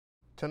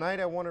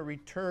Tonight I want to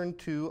return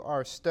to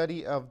our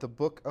study of the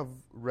book of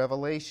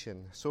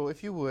Revelation. So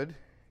if you would,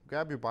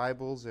 grab your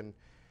Bibles and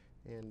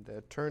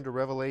turn to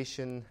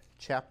Revelation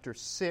chapter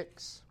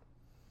 6.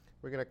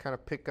 We're going to kind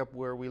of pick up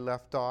where we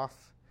left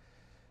off.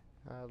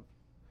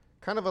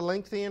 Kind of a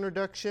lengthy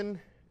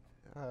introduction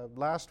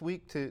last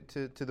week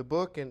to the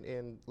book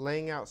and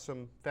laying out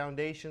some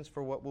foundations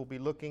for what we'll be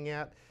looking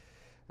at.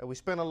 We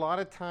spent a lot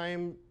of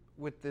time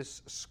with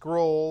this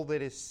scroll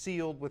that is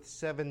sealed with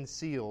 7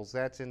 seals.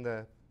 That's in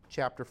the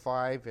chapter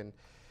 5, and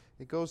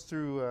it goes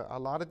through a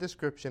lot of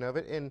description of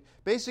it. And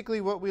basically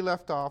what we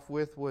left off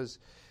with was,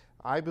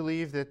 I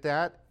believe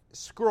that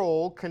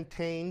scroll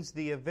contains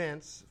the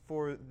events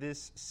for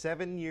this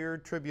 7-year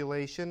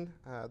tribulation,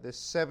 this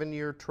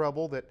 7-year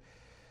trouble that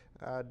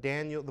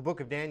the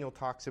book of Daniel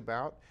talks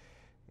about.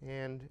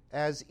 And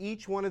as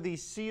each one of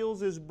these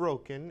seals is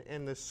broken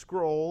and the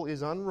scroll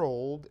is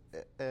unrolled,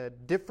 a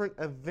different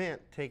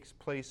event takes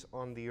place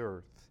on the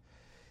earth.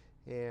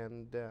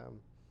 And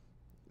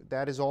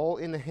that is all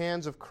in the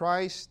hands of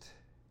Christ.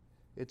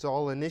 It's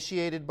all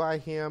initiated by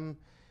Him,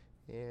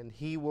 and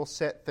He will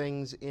set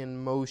things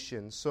in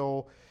motion.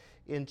 So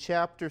in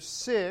chapter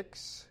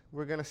 6,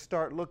 we're going to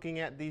start looking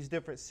at these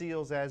different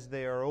seals as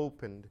they are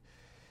opened.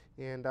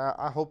 And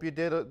I hope you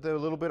did the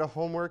little bit of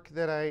homework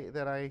that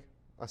I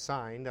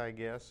assigned, I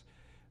guess,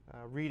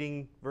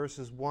 reading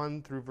verses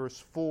 1 through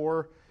verse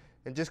 4,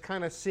 and just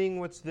kind of seeing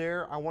what's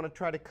there. I want to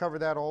try to cover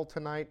that all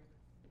tonight.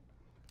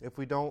 If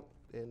we don't,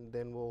 and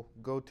then we'll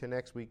go to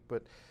next week.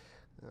 But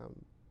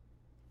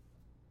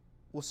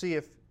we'll see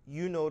if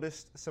you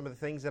noticed some of the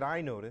things that I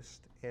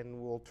noticed, and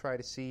we'll try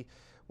to see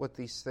what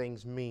these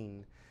things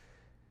mean.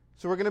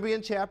 So we're going to be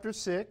in chapter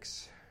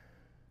 6,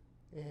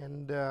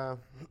 and we're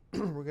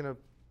going to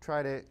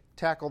try to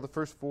tackle the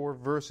first 4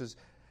 verses.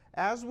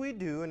 As we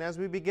do, and as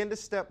we begin to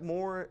step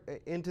more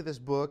into this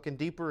book and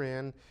deeper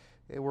in,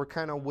 we're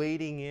kind of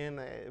wading in.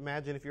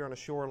 Imagine if you're on a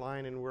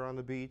shoreline and we're on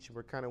the beach,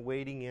 we're kind of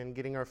wading in,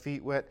 getting our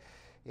feet wet,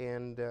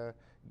 and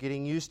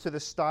getting used to the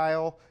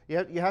style.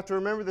 You have to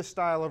remember the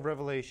style of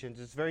Revelations.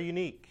 It's very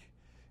unique.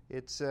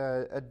 It's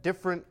a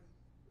different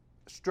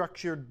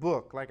structured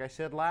book. Like I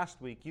said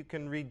last week, you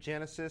can read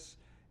Genesis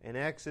and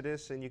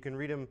Exodus, and you can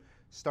read them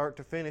start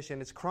to finish,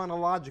 and it's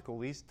chronological.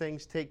 These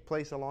things take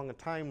place along a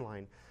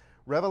timeline.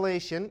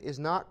 Revelation is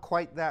not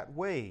quite that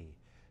way.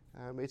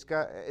 It's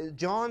got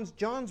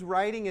John's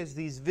writing as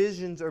these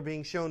visions are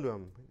being shown to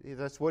him.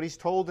 That's what he's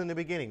told in the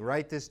beginning.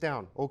 Write this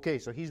down. Okay,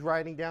 so he's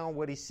writing down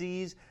what he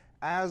sees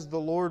as the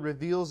Lord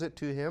reveals it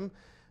to him.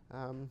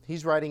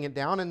 He's writing it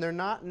down, and they're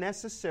not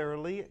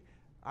necessarily,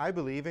 I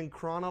believe, in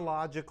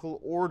chronological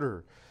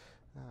order.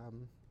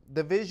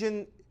 The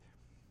vision,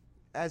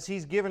 as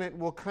he's given it,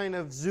 will kind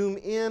of zoom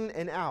in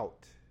and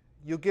out.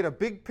 You'll get a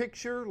big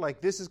picture,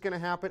 like this is going to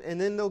happen, and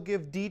then they'll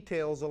give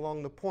details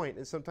along the point.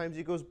 And sometimes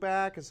he goes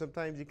back, and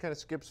sometimes he kind of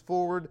skips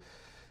forward.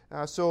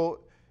 So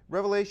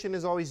Revelation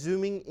is always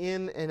zooming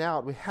in and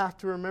out. We have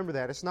to remember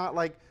that. It's not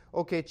like,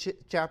 okay,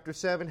 chapter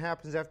 7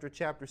 happens after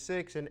chapter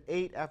 6, and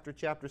 8 after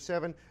chapter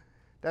 7.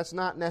 That's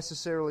not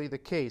necessarily the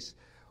case.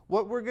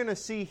 What we're going to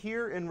see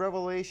here in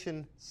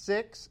Revelation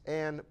 6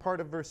 and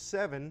part of verse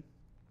 7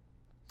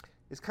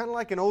 is kind of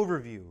like an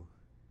overview.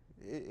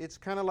 It's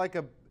kind of like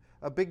a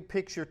big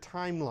picture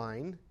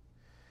timeline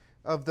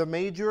of the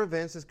major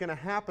events that's going to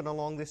happen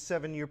along this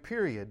 7-year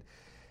period.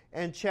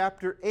 And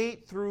chapter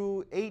 8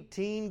 through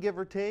 18, give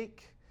or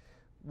take,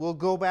 will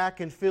go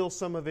back and fill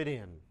some of it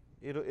in.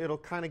 It'll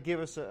kind of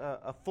give us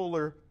a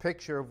fuller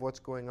picture of what's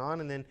going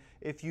on. And then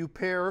if you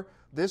pair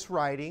this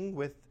writing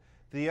with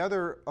the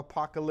other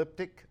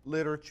apocalyptic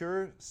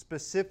literature,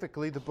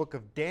 specifically the book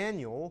of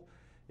Daniel,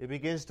 it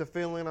begins to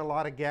fill in a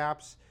lot of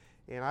gaps.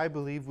 And I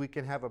believe we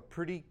can have a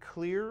pretty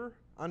clear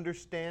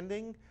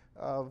understanding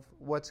of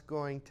what's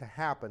going to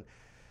happen.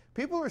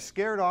 People are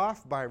scared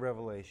off by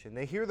Revelation.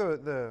 They hear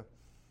the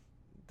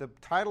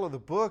title of the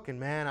book, and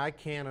man, I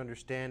can't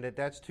understand it.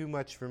 That's too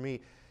much for me.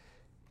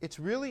 It's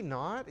really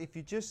not if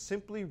you just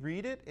simply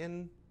read it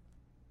and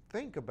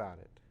think about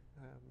it.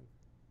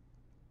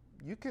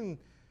 You can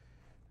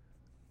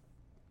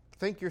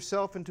think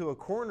yourself into a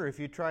corner if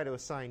you try to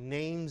assign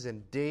names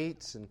and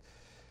dates, and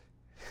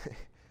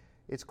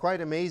it's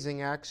quite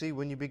amazing, actually,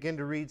 when you begin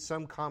to read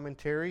some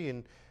commentary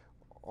and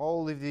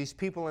all of these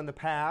people in the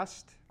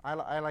past.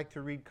 I like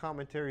to read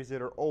commentaries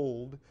that are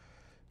old,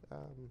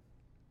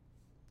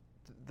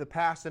 the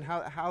past, and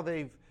how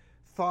they've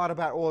thought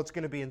about, it's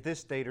going to be in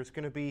this date, or it's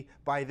going to be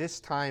by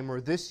this time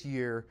or this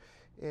year,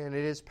 and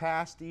it is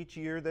past each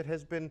year that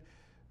has been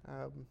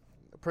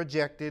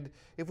projected.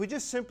 If we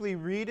just simply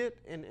read it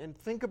and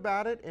think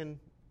about it and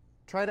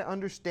try to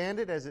understand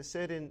it, as it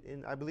said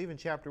in I believe in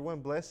chapter 1,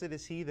 blessed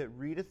is he that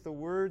readeth the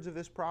words of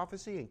this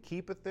prophecy and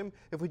keepeth them.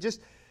 If we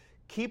just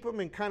keep them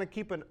and kind of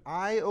keep an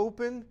eye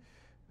open,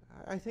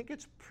 I think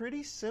it's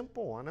pretty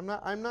simple. And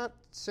I'm not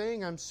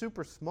saying I'm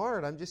super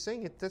smart. I'm just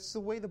saying that's the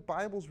way the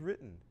Bible's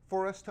written,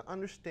 for us to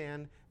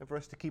understand and for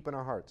us to keep in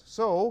our hearts.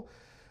 So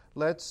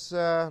let's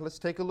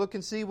take a look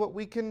and see what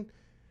we can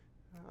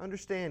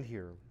understand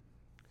here.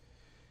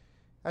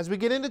 As we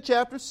get into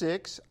chapter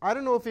 6, I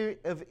don't know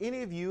if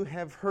any of you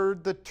have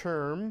heard the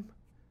term,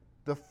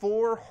 the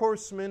four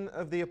horsemen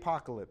of the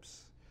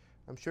apocalypse.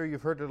 I'm sure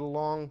you've heard it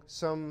along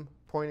some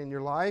point in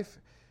your life.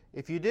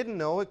 If you didn't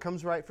know, it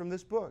comes right from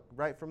this book,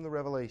 right from the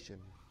Revelation.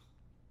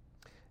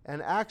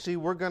 And actually,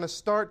 we're going to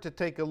start to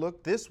take a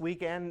look this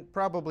week and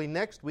probably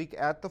next week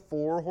at the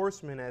four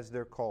horsemen, as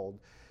they're called.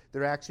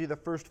 They're actually the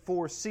first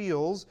four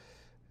seals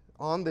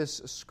on this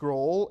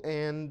scroll,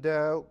 and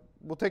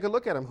we'll take a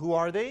look at them. Who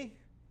are they?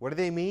 What do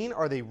they mean?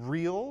 Are they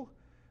real,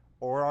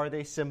 or are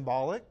they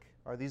symbolic?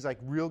 Are these like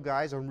real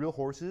guys on real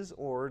horses,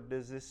 or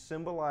does this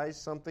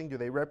symbolize something? Do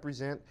they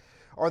represent?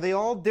 Are they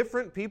all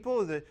different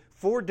people? Is it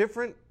four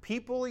different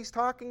people he's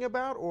talking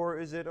about, or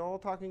is it all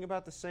talking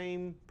about the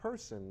same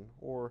person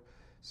or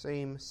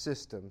same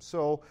system?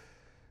 So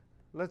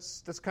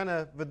that's kind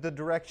of the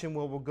direction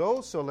where we'll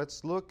go. So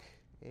let's look,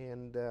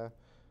 and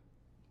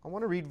I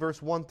want to read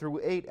verse 1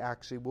 through 8,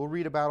 actually. We'll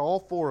read about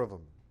all four of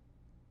them.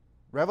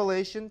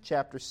 Revelation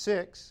chapter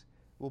 6,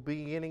 we'll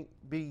begin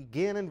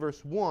in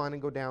verse 1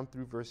 and go down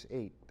through verse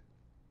 8.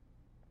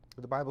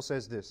 The Bible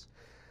says this,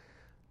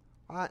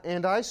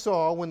 "And I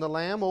saw when the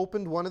Lamb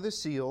opened one of the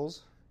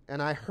seals,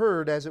 and I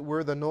heard, as it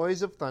were, the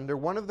noise of thunder,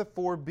 one of the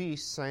four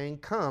beasts saying,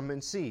 'Come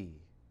and see.'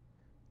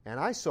 And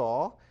I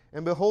saw,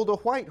 and behold, a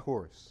white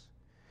horse,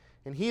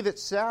 and he that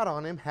sat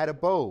on him had a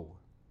bow,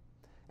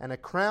 and a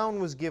crown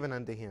was given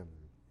unto him,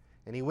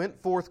 and he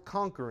went forth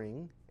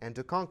conquering and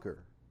to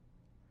conquer.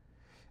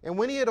 And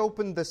when he had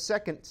opened the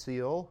second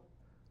seal,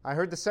 I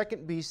heard the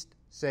second beast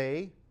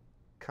say,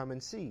 'Come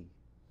and see.'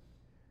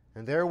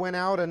 And there went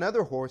out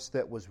another horse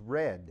that was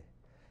red,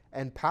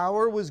 and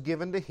power was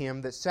given to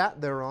him that sat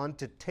thereon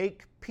to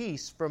take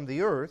peace from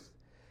the earth,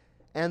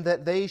 and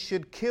that they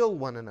should kill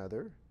one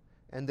another.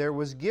 And there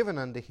was given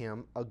unto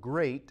him a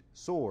great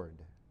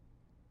sword.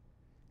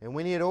 And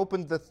when he had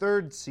opened the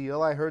third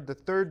seal, I heard the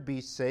third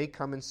beast say,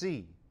 'Come and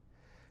see.'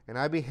 And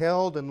I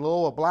beheld, and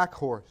lo, a black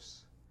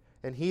horse,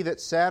 and he that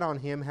sat on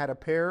him had a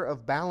pair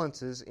of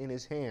balances in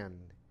his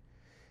hand.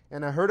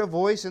 And I heard a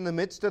voice in the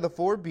midst of the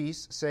four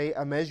beasts say,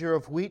 'A measure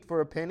of wheat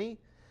for a penny,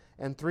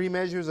 and 3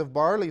 measures of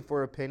barley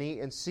for a penny,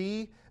 and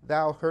see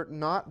thou hurt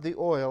not the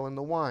oil and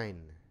the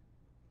wine.'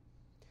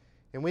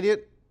 And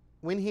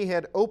when he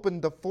had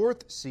opened the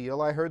fourth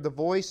seal, I heard the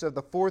voice of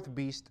the fourth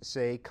beast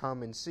say,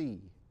 'Come and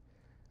see.'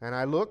 And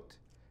I looked,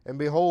 and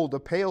behold, a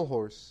pale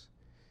horse,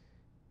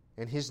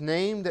 and his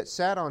name that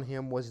sat on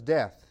him was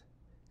Death,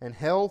 and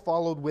hell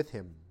followed with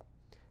him.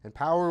 And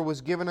power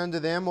was given unto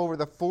them over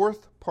the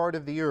fourth part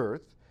of the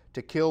earth,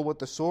 to kill with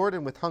the sword,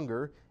 and with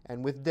hunger,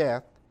 and with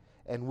death,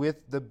 and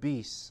with the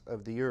beasts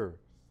of the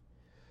earth."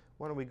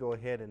 Why don't we go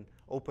ahead and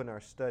open our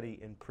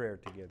study in prayer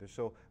together?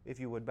 So if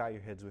you would bow your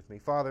heads with me.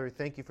 Father,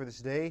 thank you for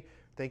this day.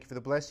 Thank you for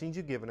the blessings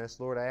you've given us.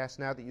 Lord, I ask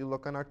now that you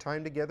look on our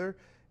time together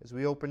as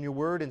we open your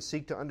word and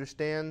seek to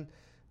understand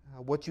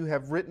what you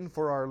have written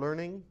for our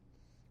learning.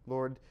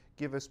 Lord,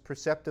 give us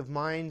perceptive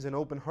minds and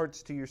open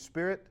hearts to your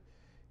Spirit,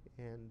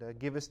 and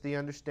give us the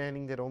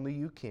understanding that only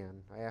you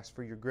can. I ask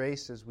for your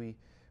grace as we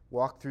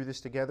walk through this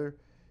together.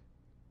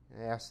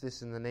 I ask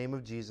this in the name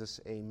of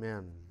Jesus.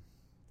 Amen.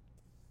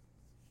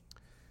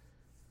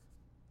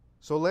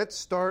 So let's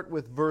start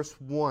with verse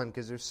 1,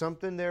 because there's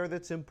something there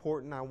that's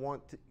important I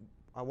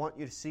want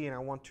you to see, and I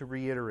want to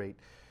reiterate.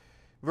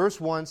 Verse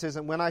 1 says,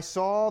 "And when I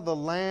saw the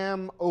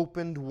Lamb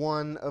opened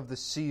one of the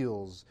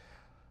seals."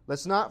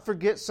 Let's not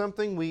forget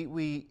something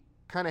we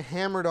kind of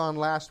hammered on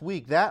last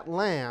week. That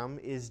Lamb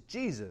is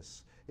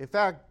Jesus. In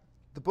fact,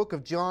 the book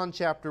of John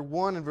chapter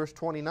 1 and verse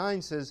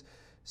 29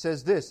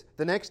 says this,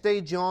 "The next day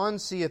John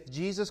seeth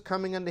Jesus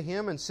coming unto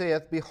him, and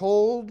saith,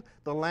 Behold,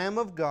 the Lamb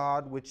of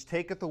God, which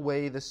taketh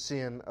away the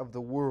sin of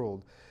the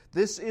world."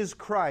 This is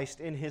Christ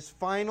in his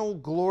final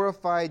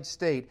glorified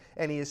state,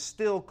 and he is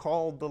still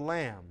called the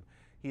Lamb.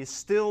 He is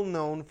still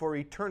known for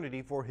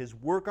eternity for his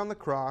work on the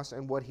cross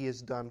and what he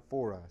has done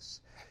for us.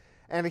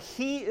 And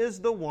he is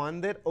the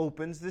one that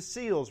opens the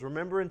seals.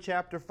 Remember in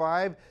chapter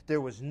 5,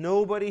 there was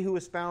nobody who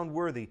was found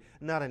worthy.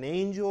 Not an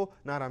angel,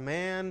 not a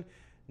man,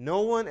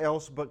 no one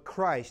else but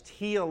Christ.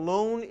 He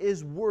alone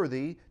is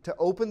worthy to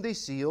open these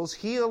seals.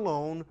 He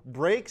alone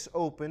breaks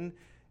open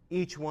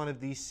each one of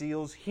these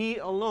seals. He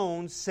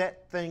alone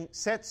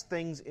sets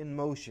things in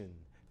motion.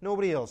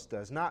 Nobody else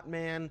does. Not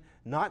man,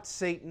 not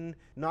Satan,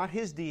 not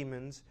his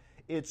demons.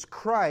 It's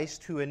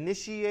Christ who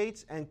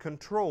initiates and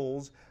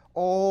controls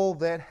all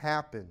that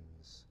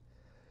happens.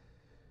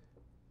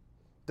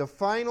 The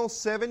final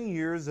 7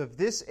 years of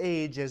this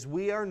age, as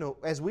we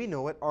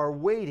know it, are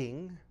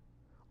waiting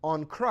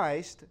on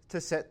Christ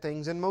to set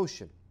things in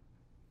motion.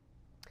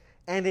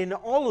 And in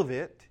all of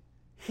it,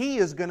 he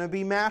is going to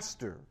be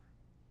master.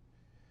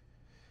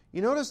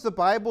 You notice the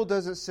Bible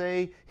doesn't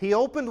say he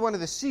opened one of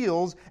the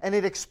seals and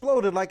it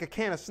exploded like a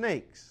can of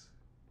snakes.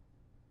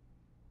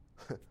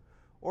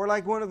 Or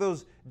like one of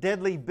those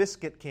deadly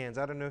biscuit cans.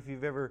 I don't know if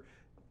you've ever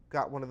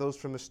got one of those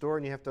from the store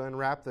and you have to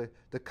unwrap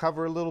the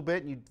cover a little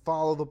bit and you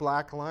follow the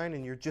black line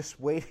and you're just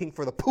waiting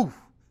for the poof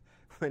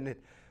when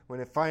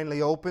it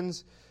finally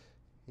opens.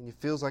 And it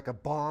feels like a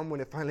bomb when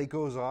it finally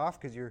goes off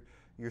because you're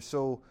you're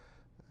so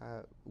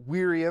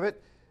weary of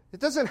it. It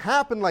doesn't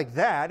happen like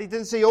that. He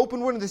didn't say,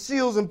 open one of the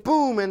seals and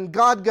boom, and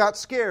God got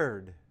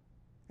scared.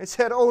 It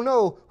said, oh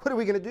no, what are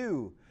we going to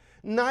do?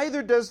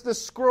 Neither does the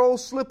scroll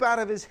slip out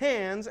of his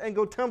hands and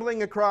go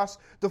tumbling across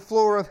the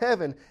floor of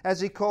heaven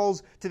as he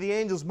calls to the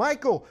angels,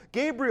 Michael,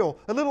 Gabriel,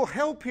 a little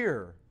help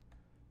here.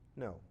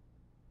 No.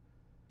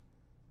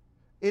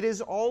 It is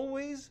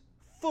always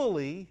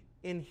fully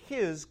in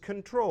his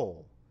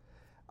control.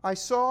 I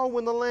saw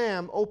when the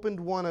Lamb opened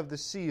one of the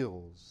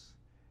seals.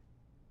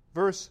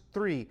 Verse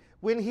 3,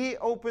 when he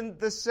opened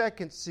the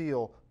second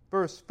seal.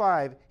 Verse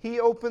 5,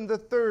 he opened the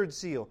third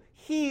seal.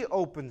 He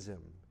opens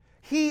them.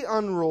 He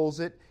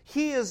unrolls it.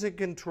 He is in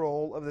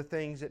control of the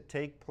things that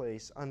take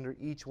place under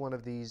each one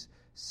of these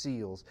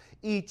seals.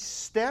 Each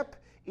step,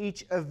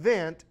 each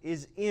event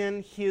is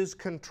in his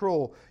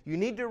control. You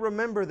need to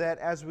remember that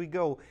as we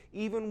go,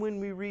 even when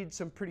we read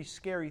some pretty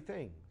scary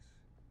things.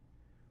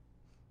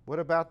 What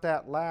about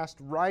that last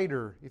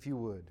rider, if you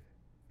would?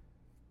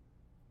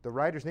 The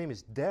rider's name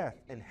is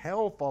Death, and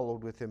hell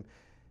followed with him.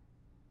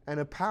 And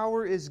a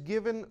power is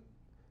given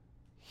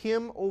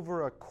him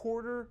over a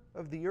quarter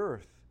of the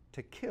earth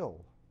to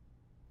kill.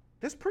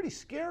 That's pretty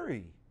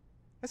scary.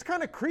 That's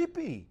kind of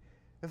creepy.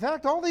 In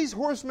fact, all these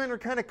horsemen are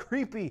kind of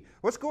creepy.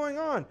 What's going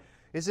on?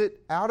 Is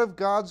it out of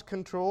God's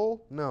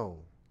control? No.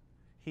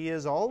 He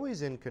is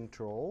always in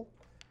control,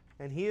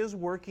 and He is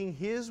working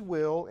His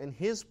will and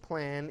His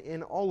plan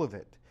in all of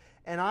it.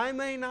 And I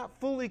may not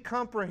fully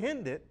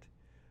comprehend it,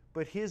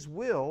 but His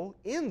will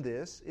in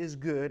this is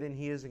good, and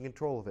He is in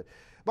control of it.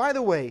 By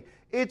the way,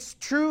 it's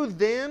true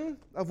then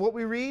of what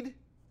we read.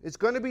 It's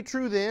going to be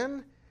true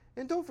then.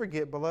 And don't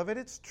forget, beloved,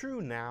 it's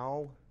true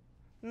now.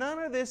 None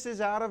of this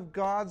is out of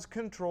God's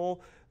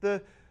control.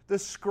 The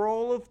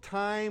scroll of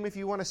time, if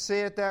you want to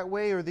say it that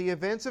way, or the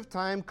events of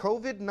time,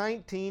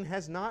 COVID-19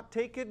 has not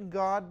taken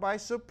God by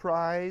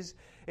surprise.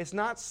 It's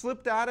not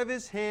slipped out of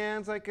His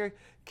hands like a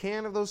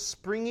can of those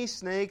springy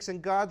snakes,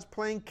 and God's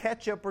playing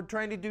catch-up or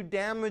trying to do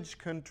damage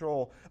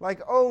control.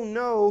 Like, oh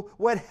no,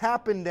 what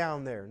happened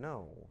down there?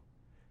 No.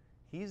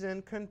 He's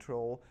in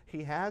control.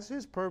 He has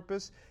His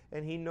purpose,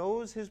 and He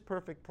knows His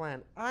perfect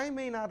plan. I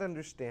may not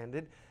understand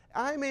it.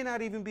 I may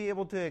not even be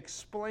able to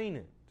explain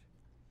it.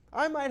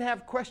 I might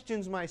have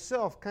questions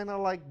myself, kind of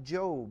like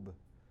Job,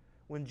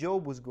 when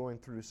Job was going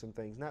through some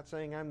things. Not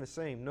saying I'm the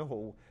same.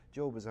 No,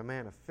 Job is a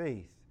man of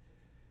faith.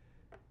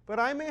 But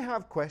I may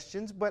have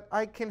questions, but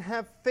I can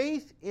have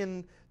faith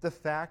in the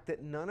fact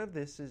that none of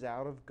this is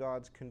out of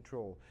God's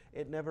control.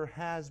 It never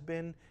has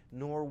been,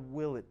 nor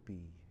will it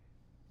be.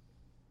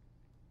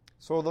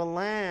 So the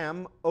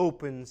Lamb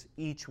opens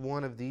each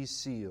one of these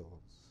seals.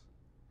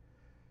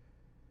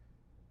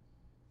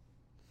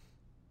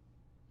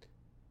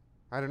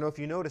 I don't know if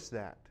you noticed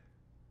that.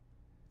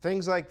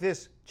 Things like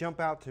this jump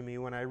out to me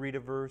when I read a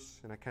verse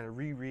and I kind of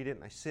reread it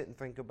and I sit and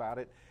think about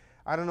it.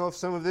 I don't know if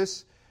some of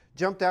this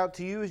jumped out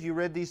to you as you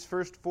read these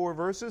first 4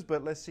 verses,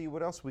 but let's see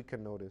what else we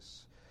can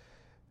notice.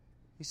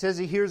 He says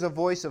he hears a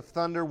voice of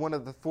thunder, one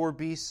of the 4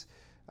 beasts.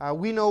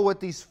 We know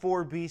what these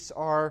 4 beasts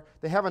are.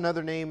 They have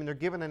another name, and they're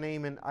given a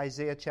name in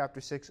Isaiah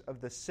chapter 6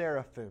 of the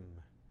seraphim.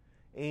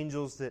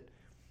 Angels that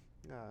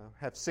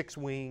have 6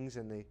 wings,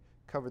 and they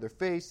cover their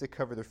face, they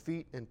cover their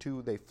feet, and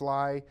 2, they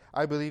fly.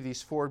 I believe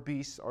these 4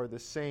 beasts are the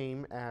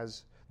same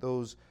as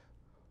those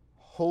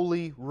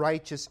holy,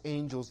 righteous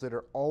angels that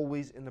are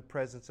always in the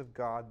presence of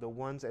God. The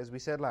ones, as we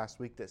said last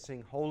week, that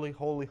sing, Holy,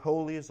 holy,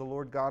 holy is the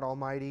Lord God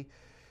Almighty.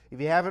 If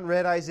you haven't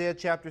read Isaiah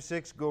chapter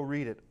 6, go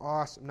read it.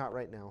 Awesome. Not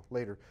right now,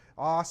 later.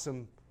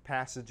 Awesome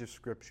passage of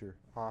Scripture.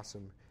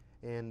 Awesome.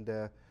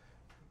 And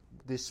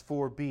these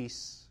 4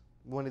 beasts,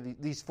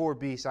 these 4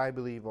 beasts, I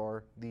believe,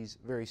 are these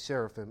very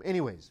seraphim.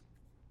 Anyways,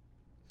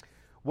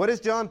 what is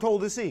John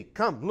told to see?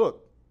 Come,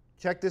 look.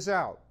 Check this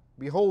out.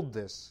 Behold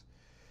this.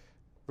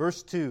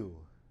 Verse 2.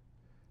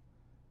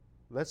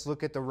 Let's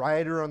look at the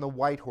rider on the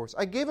white horse.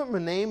 I gave him a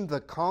name,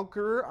 the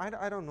Conqueror.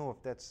 I don't know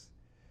if that's...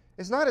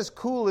 It's not as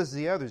cool as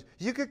the others.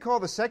 You could call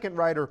the second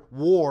rider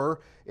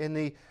War, and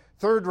the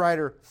third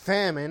rider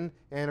Famine,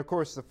 and of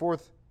course the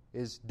 4th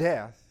is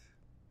Death.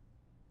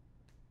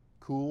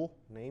 Cool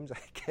names, I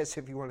guess,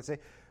 if you want to say.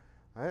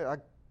 I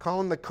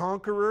call him the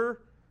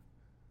Conqueror.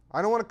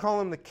 I don't want to call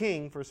him the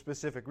King for a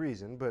specific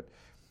reason, but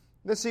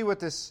let's see what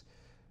this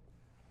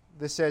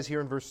says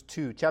here in verse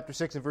 2, chapter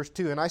 6 and verse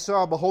 2. And I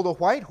saw, behold, a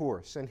white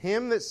horse, and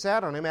him that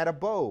sat on him had a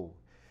bow.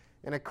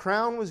 And a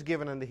crown was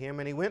given unto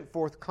him, and he went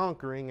forth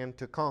conquering and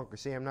to conquer.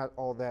 See, I'm not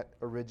all that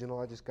original.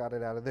 I just got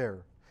it out of there.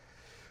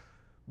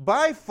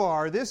 By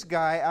far, this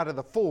guy out of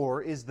the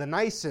 4 is the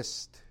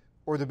nicest,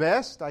 or the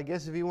best, I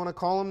guess if you want to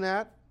call him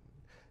that.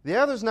 The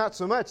others, not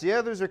so much. The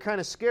others are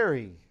kind of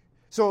scary.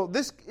 So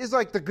this is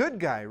like the good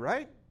guy,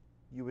 right?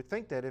 You would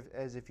think that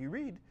as if you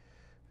read.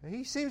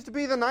 He seems to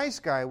be the nice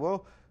guy.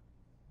 Well,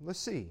 let's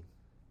see.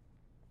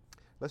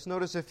 Let's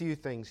notice a few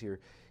things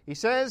here. He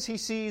says he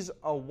sees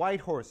a white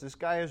horse. This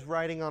guy is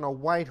riding on a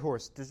white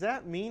horse. Does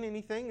that mean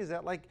anything? Is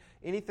that like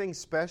anything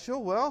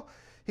special? Well,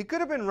 he could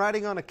have been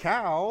riding on a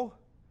cow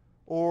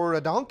or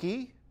a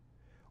donkey,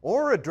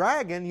 Or a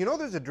dragon. You know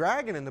there's a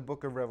dragon in the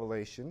book of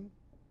Revelation.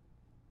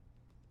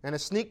 And a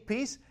sneak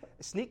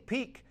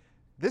peek.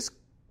 This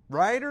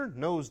writer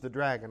knows the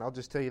dragon. I'll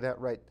just tell you that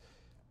right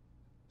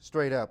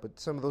straight up. But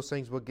some of those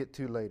things we'll get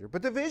to later.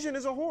 But the vision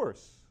is a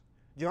horse.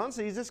 John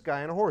sees this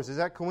guy on a horse. Is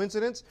that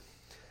coincidence?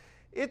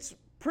 It's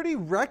pretty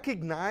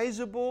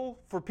recognizable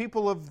for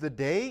people of the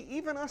day,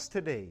 even us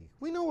today.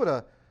 We know what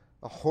a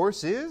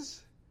horse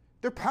is.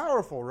 They're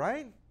powerful,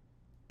 right?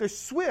 They're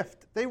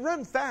swift. They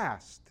run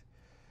fast.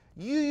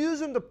 You use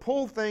them to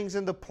pull things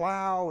and to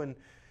plow, and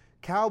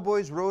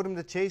cowboys rode them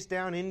to chase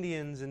down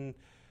Indians, and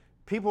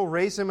people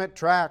race them at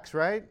tracks,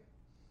 right?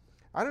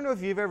 I don't know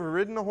if you've ever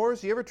ridden a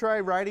horse. You ever try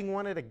riding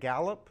one at a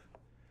gallop?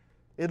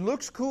 It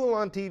looks cool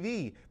on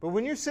TV, but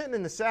when you're sitting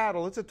in the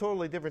saddle, it's a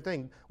totally different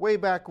thing. Way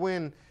back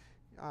when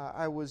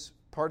I was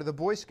part of the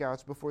Boy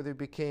Scouts before they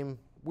became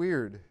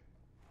weird.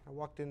 I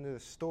walked into the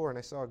store and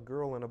I saw a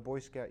girl in a Boy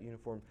Scout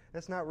uniform.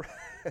 That's not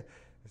right.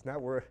 It's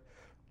not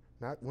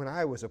when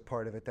I was a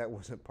part of it. That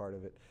wasn't part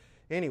of it.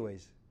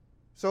 Anyways,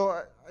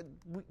 so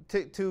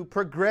to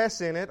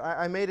progress in it,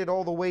 I made it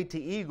all the way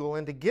to Eagle,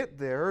 and to get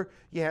there,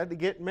 you had to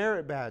get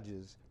merit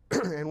badges.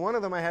 And one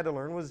of them I had to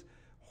learn was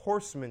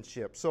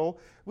horsemanship. So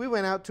we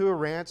went out to a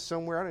ranch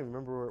somewhere, I don't even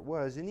remember where it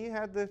was, and you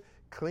had to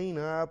clean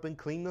up and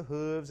clean the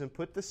hooves and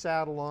put the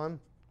saddle on.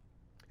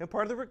 And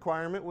part of the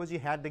requirement was you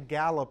had to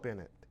gallop in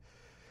it.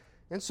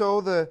 And so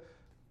the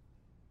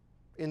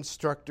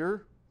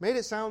instructor made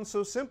it sound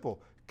so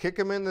simple. Kick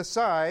them in the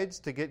sides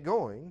to get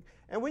going,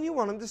 and when you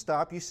want them to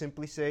stop, you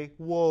simply say,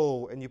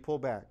 whoa, and you pull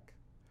back.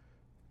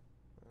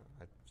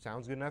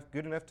 Sounds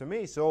good enough to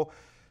me. So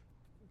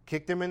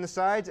kicked him in the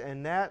sides,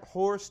 and that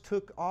horse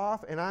took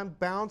off, and I'm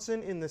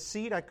bouncing in the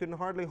seat. I couldn't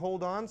hardly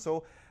hold on,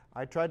 so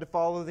I tried to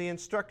follow the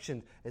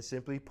instructions and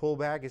simply pull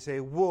back and say,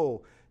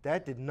 whoa,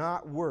 that did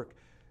not work.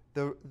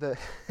 The the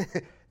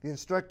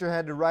instructor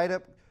had to ride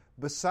up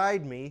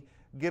beside me,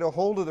 get a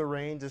hold of the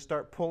reins, and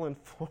start pulling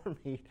for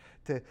me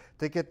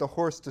to get the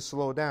horse to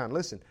slow down.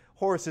 Listen,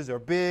 horses are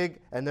big,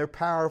 and they're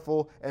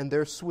powerful, and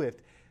they're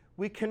swift.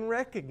 We can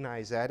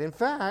recognize that. In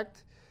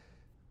fact,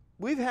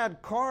 we've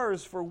had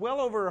cars for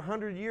well over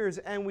 100 years,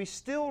 and we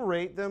still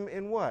rate them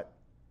in what?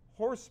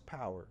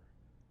 Horsepower.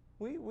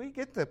 We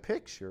get the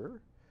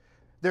picture.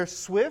 They're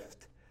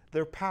swift,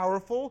 they're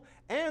powerful,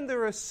 and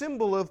they're a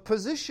symbol of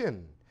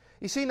position.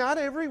 You see, not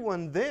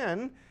everyone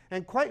then,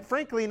 and quite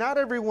frankly, not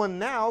everyone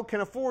now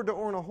can afford to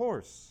own a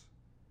horse.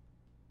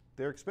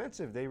 They're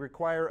expensive. They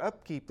require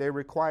upkeep. They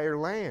require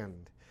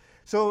land.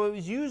 So it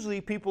was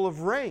usually people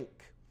of rank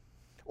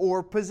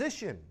or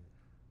position.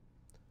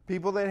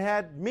 People that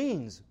had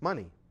means,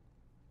 money.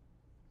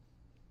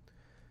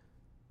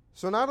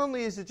 So not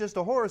only is it just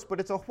a horse, but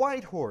it's a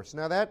white horse.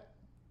 Now that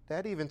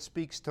even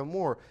speaks to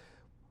more.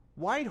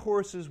 White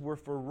horses were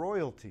for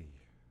royalty.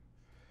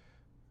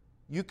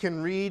 You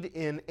can read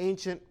in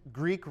ancient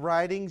Greek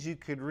writings. You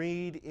could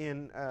read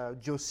in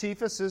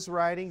Josephus'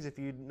 writings, if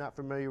you're not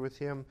familiar with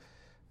him.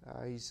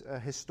 He's a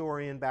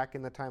historian back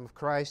in the time of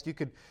Christ. You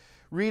could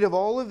read of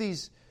all of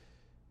these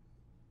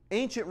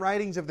ancient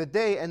writings of the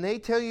day, and they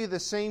tell you the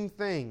same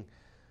thing.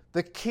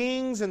 The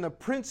kings and the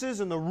princes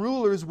and the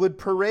rulers would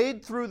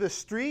parade through the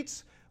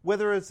streets,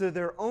 whether it's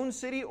their own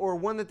city or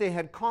one that they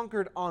had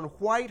conquered, on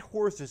white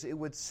horses. It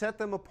would set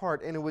them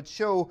apart, and it would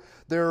show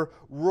their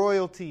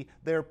royalty,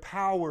 their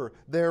power,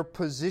 their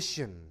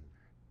position.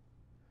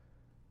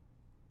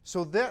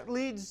 So that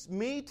leads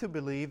me to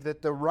believe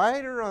that the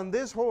rider on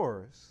this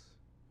horse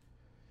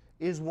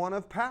is one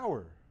of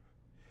power.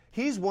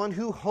 He's one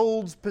who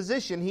holds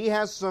position. He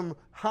has some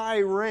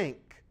high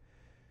rank.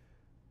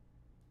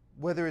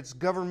 Whether it's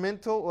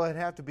governmental, well, it'd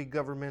have to be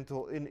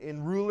governmental,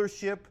 in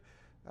rulership.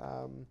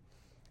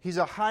 He's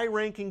a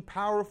high-ranking,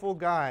 powerful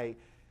guy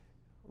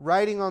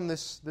riding on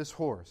this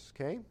horse,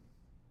 okay?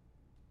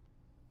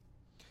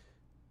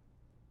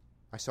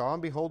 I saw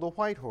and behold a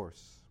white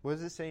horse. What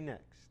does it say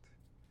next?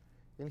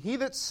 And he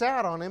that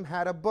sat on him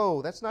had a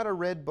bow. That's not a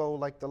red bow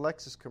like the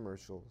Lexus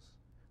commercials,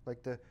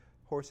 like the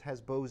horse has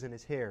bows in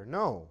his hair.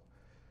 No.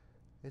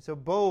 It's a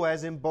bow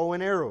as in bow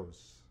and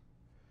arrows.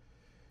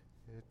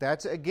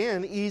 That's,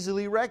 again,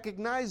 easily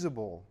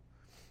recognizable.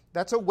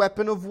 That's a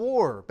weapon of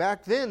war.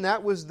 Back then,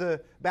 that was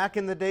back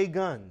in the day,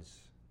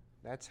 guns.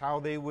 That's how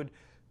they would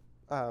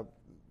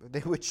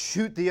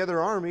shoot the other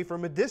army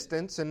from a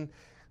distance, and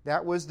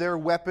that was their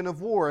weapon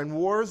of war. And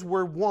wars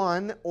were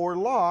won or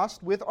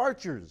lost with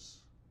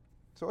archers.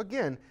 So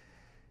again,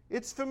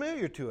 it's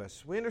familiar to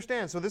us. We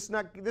understand. So this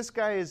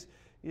guy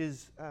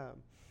is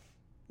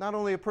not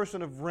only a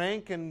person of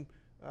rank and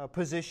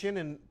position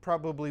and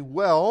probably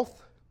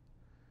wealth,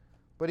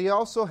 but he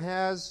also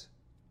has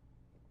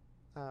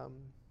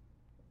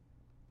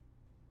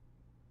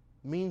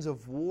means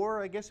of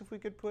war, I guess, if we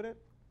could put it.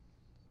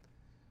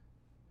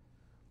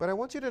 But I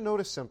want you to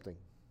notice something.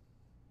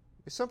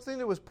 It's something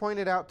that was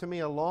pointed out to me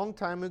a long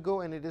time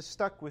ago, and it has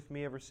stuck with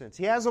me ever since.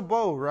 He has a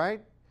bow,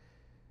 right?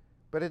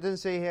 But it doesn't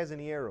say he has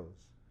any arrows.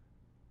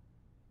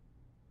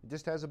 He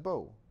just has a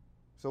bow.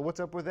 So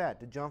what's up with that?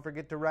 Did John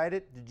forget to write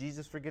it? Did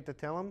Jesus forget to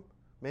tell him?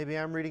 Maybe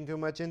I'm reading too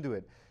much into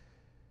it.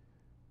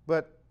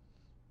 But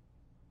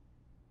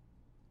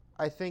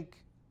I think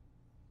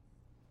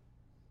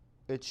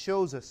it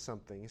shows us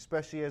something,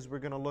 especially as we're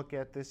going to look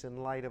at this in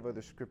light of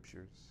other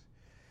scriptures.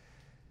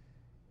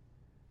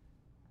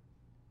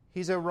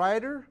 He's a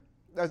rider.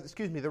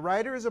 The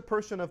rider is a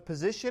person of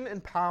position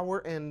and power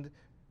and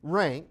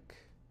rank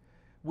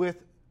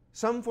with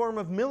some form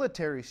of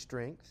military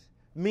strength,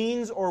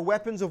 means or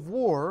weapons of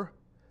war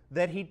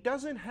that he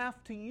doesn't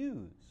have to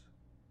use.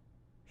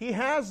 He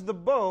has the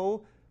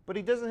bow, but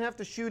he doesn't have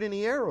to shoot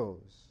any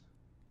arrows.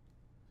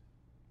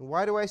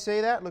 Why do I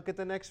say that? Look at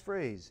the next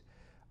phrase.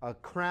 A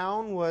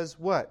crown was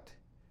what?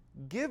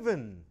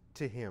 Given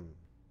to him.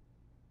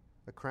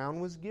 A crown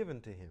was given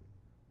to him.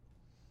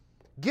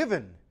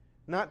 Given,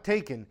 not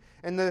taken.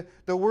 And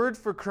the word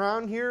for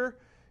crown here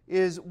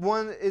is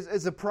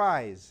a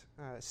prize.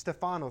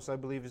 Stephanos, I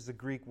believe, is the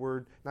Greek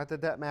word. Not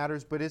that that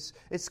matters, but it's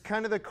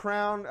kind of the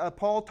crown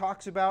Paul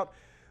talks about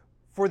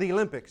for the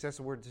Olympics. That's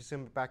the word that's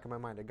in the back of my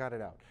mind. I got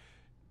it out.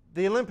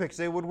 The Olympics,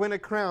 they would win a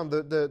crown,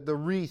 the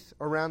wreath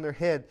around their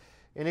head.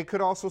 And it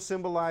could also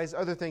symbolize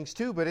other things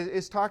too, but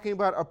it's talking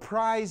about a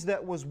prize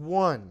that was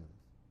won.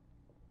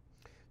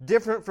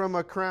 Different from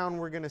a crown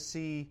we're going to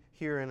see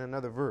here in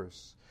another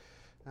verse.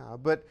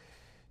 But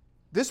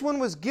this one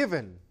was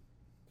given.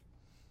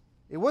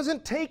 It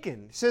wasn't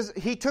taken. It says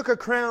he took a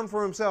crown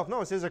for himself. No,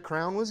 it says a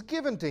crown was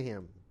given to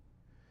him.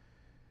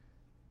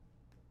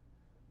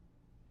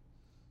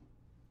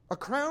 A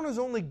crown is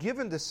only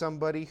given to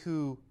somebody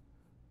who,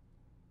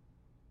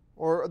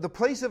 or the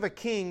place of a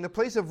king, the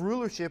place of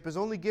rulership is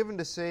only given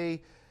to,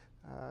 say,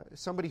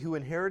 somebody who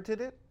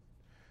inherited it,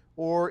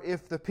 or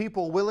if the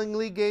people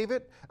willingly gave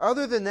it.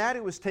 Other than that,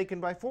 it was taken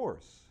by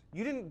force.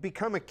 You didn't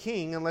become a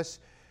king unless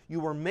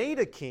you were made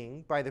a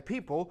king by the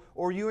people,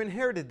 or you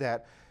inherited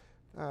that.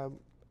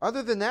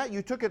 Other than that,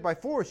 you took it by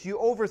force. You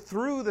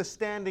overthrew the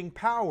standing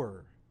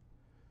power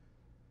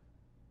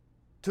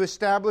to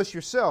establish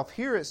yourself.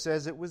 Here it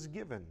says it was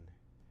given.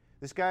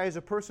 This guy is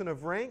a person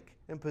of rank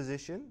and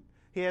position.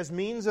 He has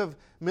means of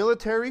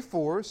military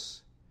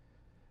force,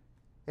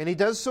 and he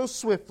does so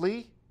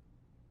swiftly.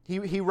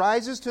 He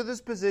rises to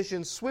this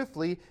position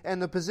swiftly,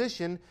 and the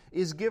position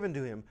is given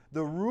to him.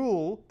 The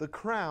rule, the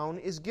crown,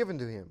 is given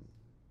to him.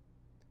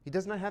 He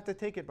does not have to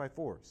take it by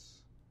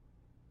force.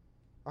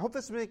 I hope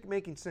that's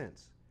making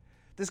sense.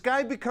 This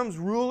guy becomes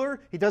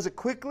ruler. He does it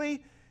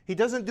quickly. He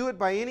doesn't do it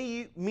by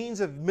any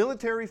means of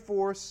military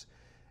force,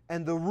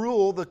 and the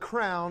rule, the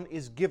crown,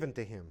 is given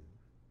to him.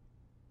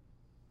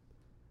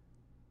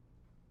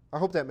 I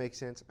hope that makes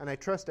sense, and I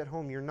trust at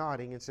home you're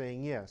nodding and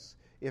saying yes.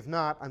 If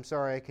not, I'm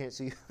sorry I can't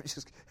see you.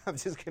 I'm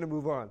just going to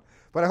move on.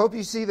 But I hope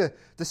you see the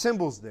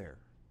symbols there.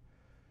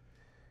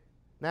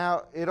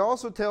 Now, it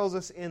also tells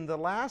us in the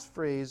last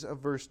phrase of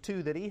verse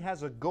 2 that he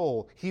has a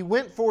goal. He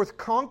went forth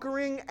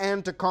conquering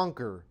and to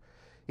conquer.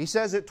 He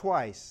says it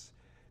twice.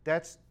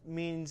 That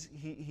means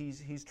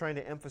he's trying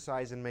to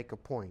emphasize and make a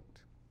point.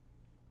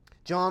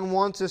 John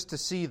wants us to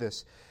see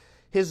this.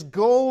 His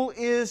goal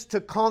is to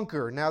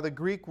conquer. Now, the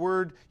Greek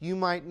word you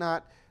might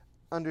not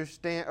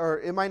understand, or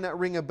it might not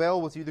ring a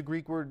bell with you. The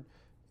Greek word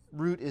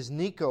root is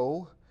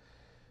Nico,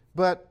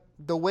 but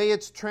the way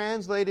it's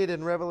translated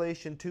in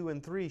Revelation 2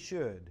 and 3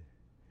 should.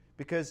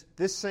 Because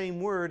this same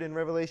word in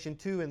Revelation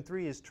 2 and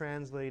 3 is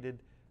translated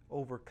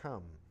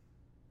overcome.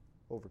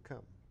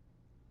 Overcome.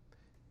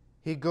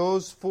 He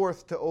goes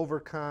forth to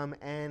overcome,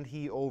 and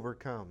he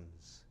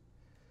overcomes.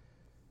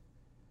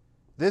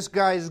 This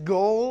guy's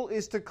goal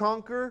is to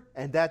conquer,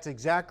 and that's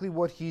exactly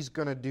what he's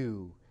going to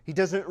do. He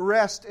doesn't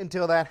rest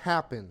until that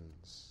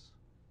happens.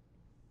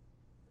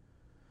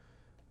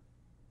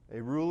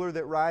 A ruler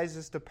that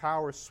rises to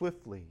power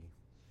swiftly.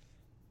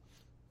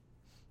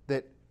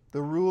 That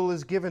the rule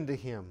is given to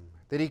him.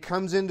 That he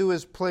comes into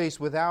his place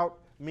without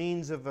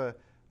means of a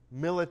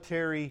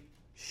military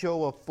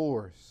show of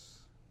force.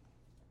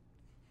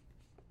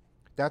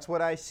 That's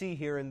what I see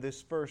here in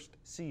this first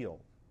seal.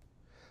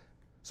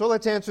 So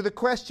let's answer the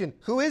question,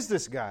 who is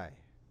this guy?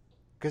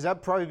 Because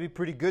that'd probably be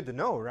pretty good to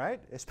know,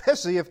 right?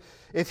 Especially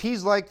if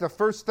he's like the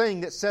first thing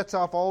that sets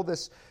off all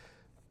this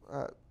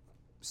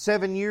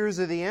 7 years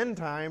of the end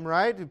time,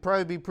 right? It'd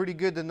probably be pretty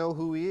good to know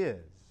who he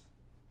is.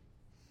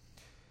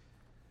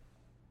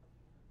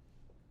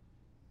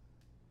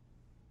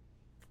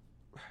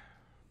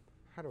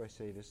 How do I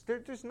say this?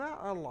 There's not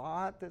a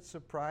lot that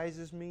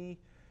surprises me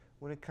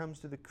when it comes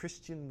to the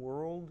Christian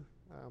world.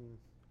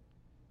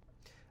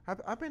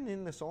 I've been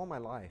in this all my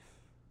life.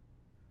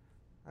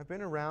 I've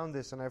been around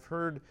this, and I've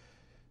heard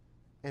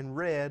and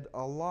read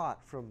a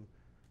lot from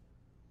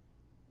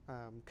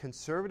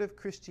conservative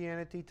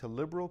Christianity to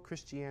liberal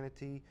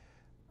Christianity.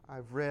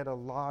 I've read a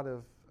lot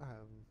of,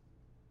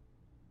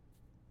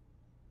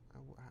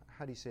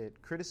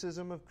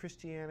 criticism of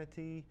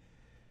Christianity.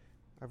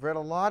 I've read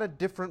a lot of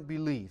different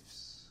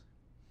beliefs.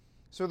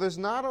 So there's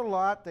not a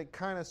lot that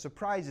kind of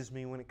surprises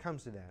me when it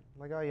comes to that.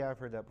 Like, oh yeah, I've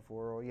heard that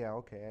before. Oh yeah,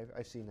 okay,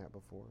 I've seen that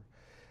before.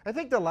 I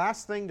think the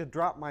last thing to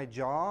drop my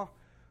jaw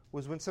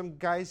was when some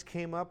guys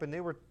came up and they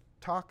were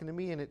talking to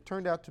me, and it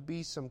turned out to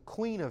be some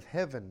Queen of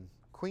Heaven.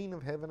 Queen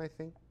of Heaven, I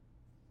think.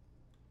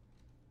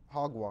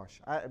 hogwash.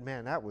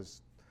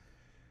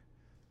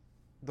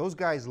 Those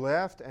guys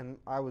left, and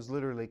I was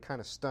literally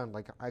kind of stunned.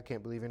 Like, I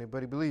can't believe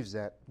anybody believes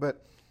that.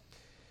 But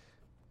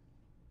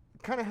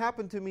it kind of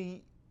happened to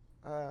me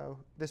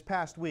this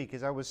past week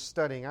as I was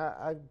studying.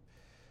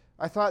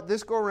 I thought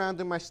this go around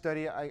in my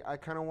study, I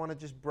kind of want to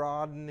just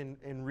broaden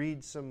and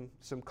read some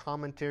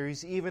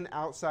commentaries, even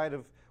outside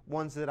of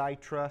ones that I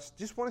trust.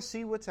 Just want to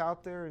see what's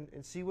out there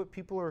and see what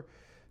people are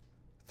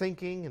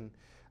thinking. And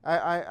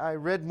I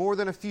read more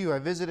than a few. I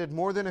visited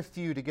more than a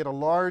few to get a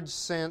large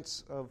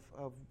sense of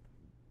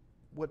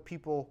what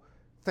people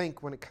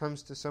think when it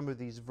comes to some of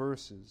these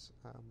verses.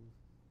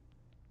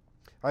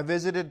 I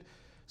visited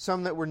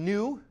some that were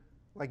new,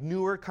 like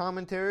newer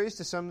commentaries,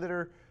 to some that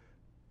are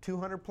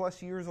 200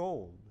 plus years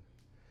old.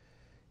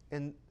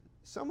 And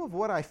some of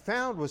what I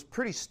found was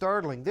pretty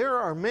startling. There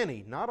are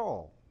many, not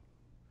all.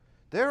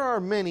 There are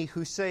many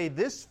who say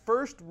this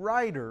first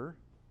writer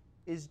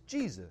is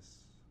Jesus.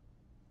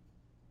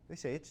 They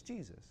say it's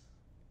Jesus.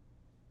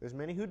 There's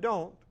many who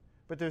don't,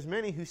 but there's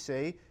many who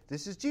say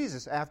this is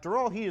Jesus. After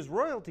all, he is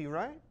royalty,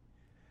 right?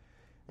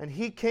 And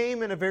he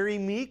came in a very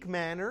meek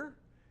manner,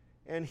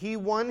 and he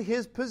won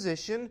his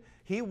position.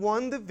 He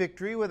won the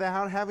victory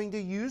without having to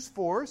use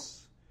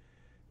force.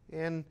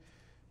 And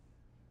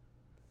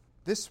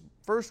this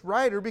first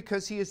writer,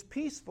 because he is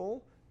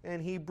peaceful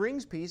and he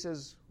brings peace,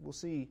 as we'll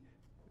see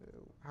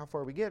how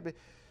far we get, but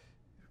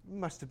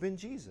must have been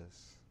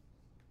Jesus.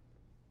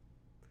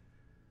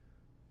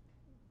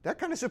 That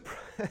kind of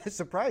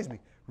surprised me.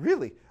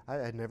 Really, I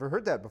had never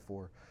heard that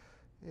before.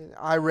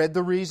 I read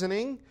the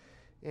reasoning,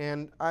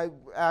 and a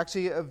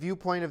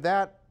viewpoint of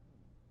that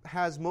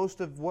has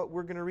most of what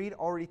we're going to read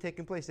already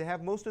taken place. They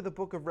have most of the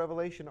book of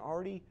Revelation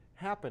already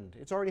happened.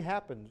 It's already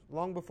happened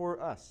long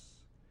before us.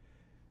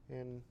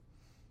 And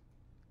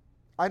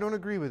I don't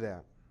agree with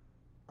that.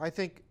 I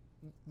think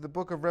the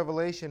book of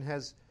Revelation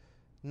has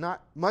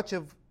not much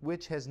of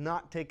which has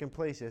not taken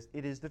place.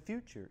 It is the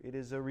future. It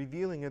is a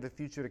revealing of the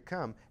future to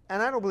come.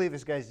 And I don't believe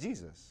this guy's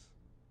Jesus.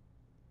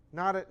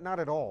 Not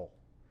at all.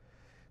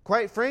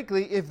 Quite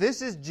frankly, if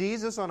this is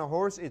Jesus on a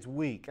horse, it's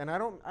weak. And I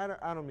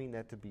don't mean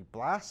that to be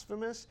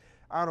blasphemous.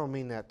 I don't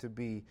mean that to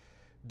be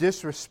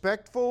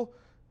disrespectful.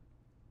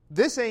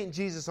 This ain't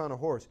Jesus on a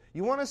horse.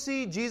 You want to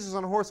see Jesus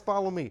on a horse?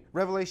 Follow me.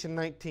 Revelation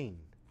 19.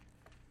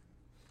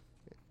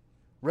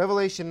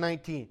 Revelation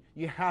 19.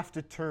 You have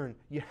to turn.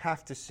 You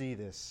have to see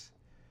this.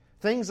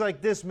 Things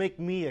like this make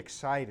me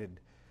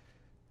excited.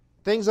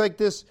 Things like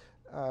this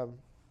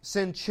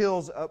send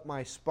chills up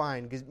my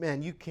spine. Because,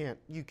 man, you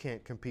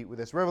can't compete with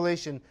this.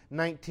 Revelation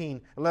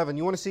 19:11.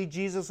 You want to see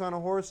Jesus on a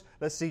horse?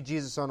 Let's see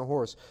Jesus on a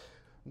horse.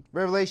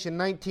 Revelation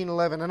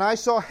 19:11. And I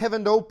saw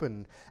heaven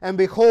open, and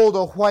behold,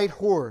 a white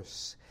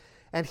horse.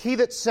 And he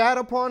that sat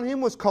upon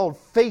him was called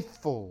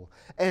Faithful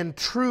and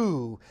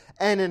True,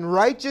 and in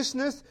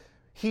righteousness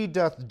he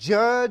doth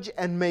judge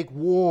and make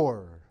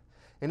war.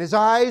 And his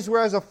eyes were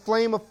as a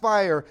flame of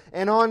fire,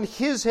 and on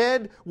his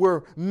head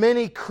were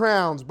many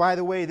crowns. By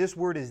the way, this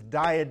word is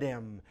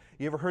diadem.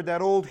 You ever heard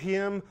that old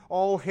hymn,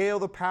 All Hail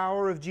the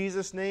Power of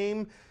Jesus'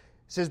 Name?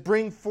 It says,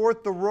 bring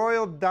forth the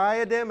royal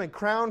diadem and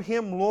crown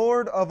him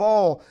Lord of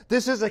all.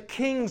 This is a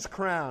king's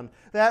crown.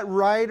 That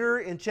writer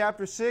in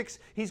chapter 6,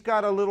 he's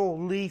got a little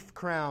leaf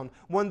crown,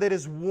 one that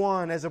is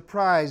won as a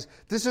prize.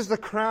 This is the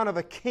crown of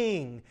a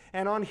king,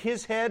 and on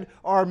his head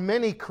are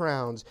many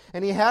crowns.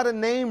 And he had a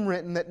name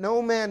written that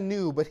no man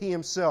knew but he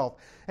himself.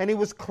 And he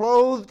was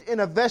clothed in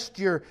a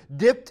vesture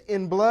dipped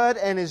in blood,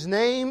 and his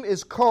name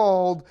is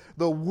called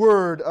the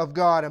Word of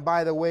God. And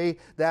by the way,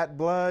 that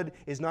blood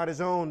is not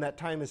his own. That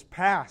time is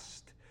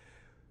past.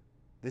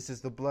 This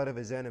is the blood of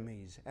his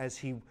enemies as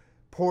he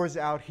pours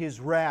out his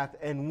wrath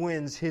and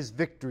wins his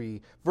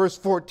victory. Verse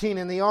 14,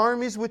 and the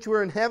armies which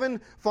were in heaven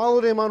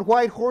followed him on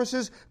white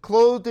horses,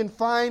 clothed in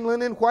fine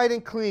linen, white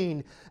and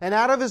clean. And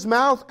out of his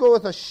mouth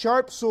goeth a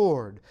sharp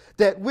sword,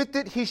 that with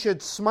it he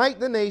should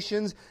smite the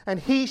nations, and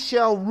he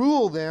shall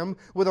rule them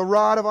with a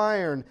rod of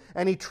iron.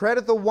 And he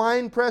treadeth the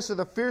winepress of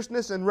the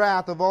fierceness and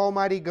wrath of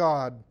Almighty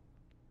God.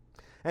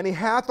 And he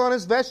hath on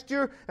his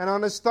vesture and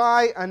on his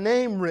thigh a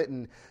name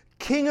written,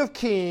 King of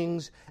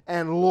Kings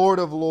and Lord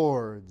of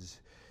Lords.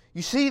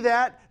 You see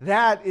that?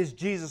 That is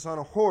Jesus on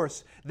a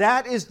horse.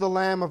 That is the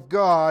Lamb of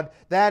God.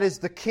 That is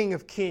the King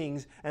of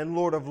Kings and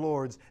Lord of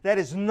Lords. That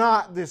is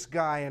not this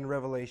guy in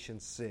Revelation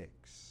 6.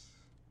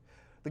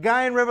 The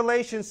guy in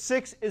Revelation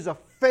 6 is a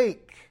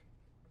fake.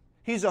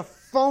 He's a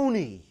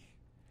phony.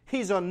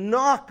 He's a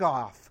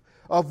knockoff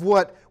of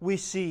what we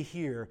see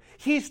here.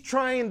 He's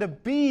trying to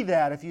be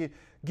that, if you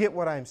get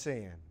what I'm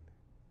saying.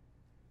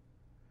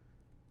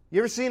 You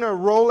ever seen a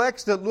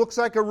Rolex that looks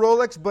like a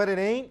Rolex, but it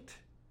ain't?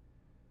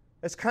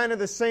 It's kind of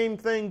the same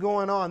thing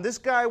going on. This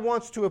guy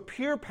wants to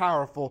appear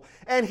powerful,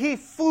 and he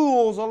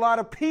fools a lot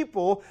of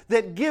people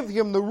that give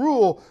him the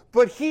rule,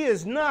 but he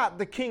is not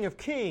the King of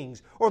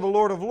Kings or the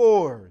Lord of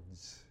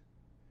Lords.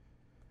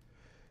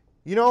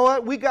 You know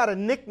what? We got a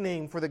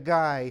nickname for the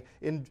guy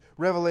in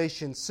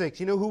Revelation 6.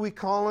 You know who we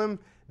call him?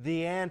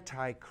 The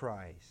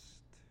Antichrist.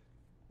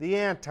 The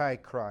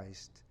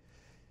Antichrist.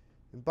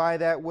 And by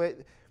that way,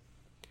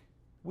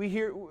 we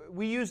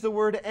use the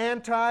word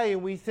anti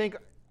and we think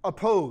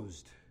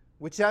opposed,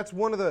 which that's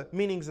one of the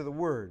meanings of the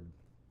word.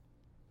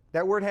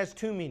 That word has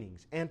two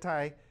meanings.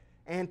 Anti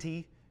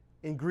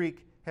in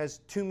Greek has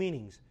two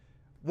meanings.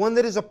 One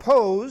that is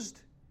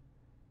opposed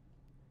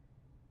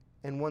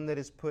and one that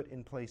is put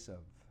in place of.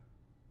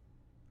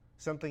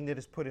 Something that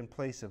is put in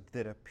place of,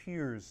 that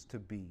appears to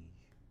be.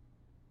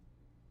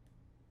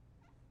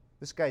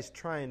 This guy's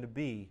trying to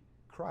be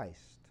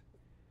Christ.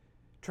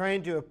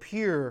 Trying to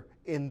appear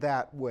in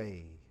that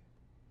way.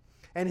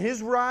 And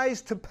his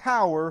rise to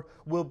power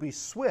will be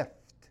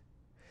swift.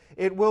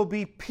 It will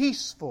be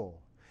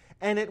peaceful.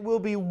 And it will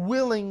be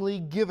willingly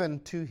given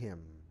to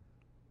him.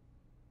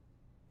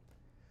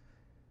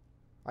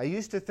 I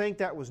used to think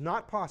that was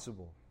not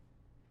possible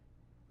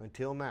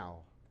until now.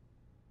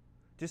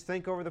 Just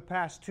think over the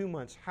past 2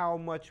 months how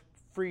much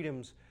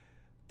freedoms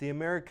the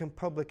American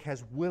public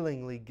has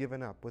willingly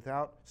given up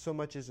without so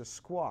much as a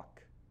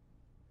squawk.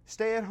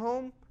 Stay at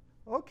home?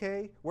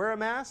 Okay. Wear a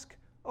mask?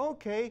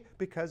 Okay,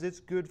 because it's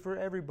good for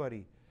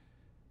everybody.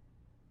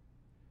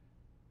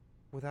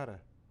 Without a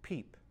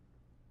peep.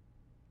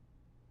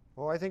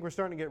 Well, I think we're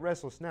starting to get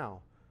restless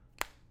now.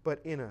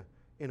 But in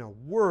a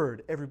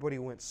word, everybody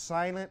went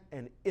silent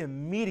and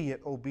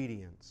immediate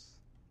obedience.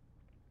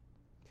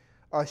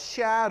 A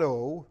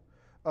shadow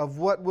of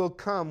what will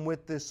come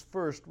with this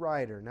first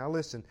rider. Now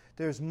listen,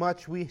 there's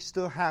much we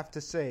still have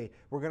to say.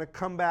 We're going to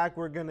come back,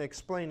 we're going to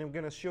explain, I'm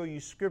going to show you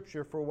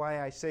scripture for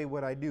why I say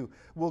what I do.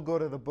 We'll go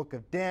to the book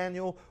of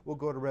Daniel, we'll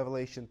go to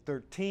Revelation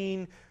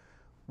 13,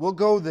 we'll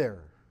go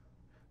there.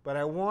 But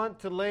I want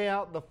to lay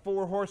out the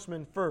four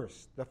horsemen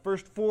first, the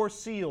first four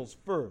seals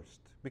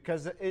first,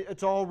 because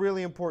it's all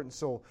really important.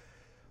 So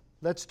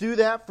let's do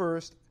that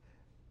first,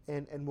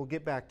 and we'll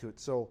get back to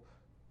it. So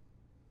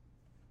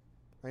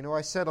I know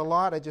I said a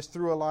lot. I just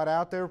threw a lot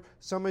out there.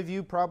 Some of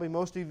you, probably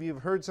most of you,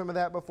 have heard some of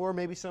that before.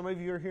 Maybe some of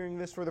you are hearing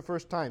this for the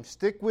first time.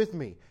 Stick with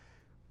me.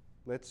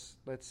 Let's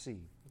see.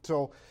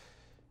 So,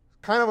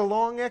 kind of a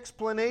long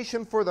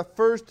explanation for the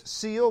first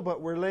seal, but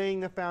we're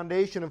laying the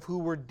foundation of who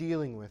we're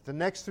dealing with. The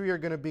next three are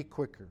going to be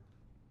quicker.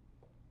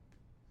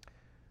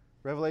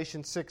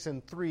 Revelation 6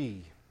 and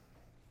 3.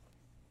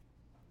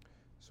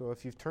 So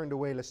if you've turned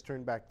away, let's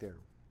turn back there.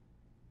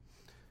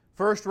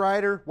 First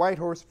rider, white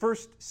horse,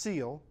 first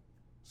seal.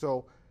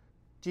 So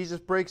Jesus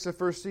breaks the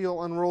first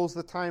seal, unrolls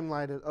the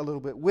timeline a little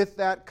bit. With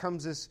that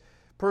comes this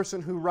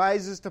person who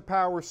rises to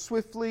power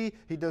swiftly.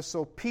 He does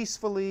so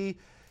peacefully.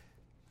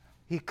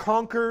 He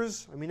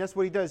conquers. I mean, that's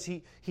what he does.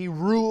 He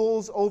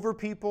rules over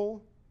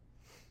people.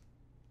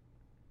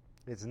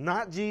 It's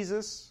not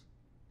Jesus.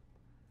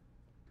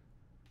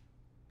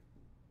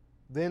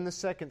 Then the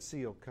second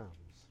seal comes.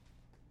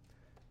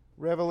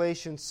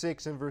 Revelation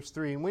 6 and verse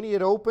 3. And when he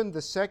had opened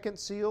the second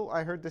seal,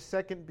 I heard the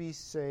second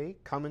beast say,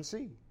 "Come and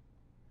see."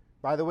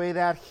 By the way,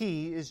 that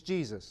he is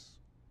Jesus.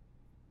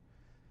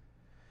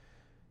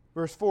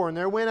 Verse 4, and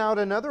there went out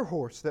another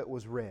horse that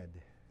was red.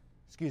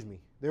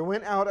 There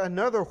went out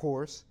another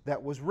horse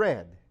that was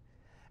red.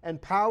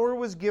 And power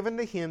was given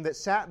to him that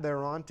sat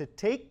thereon to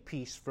take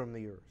peace from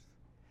the earth,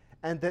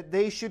 and that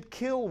they should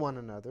kill one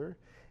another.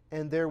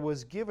 And there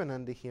was given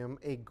unto him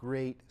a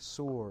great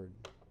sword.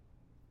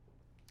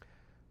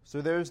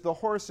 So there's the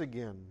horse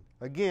again.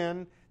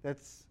 Again,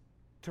 that's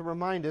to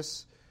remind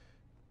us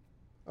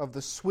of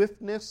the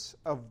swiftness,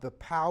 of the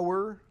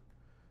power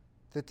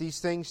that these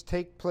things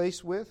take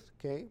place with.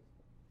 Okay?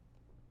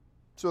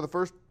 So the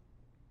first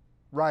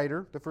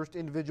rider, the first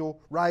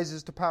individual,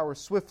 rises to power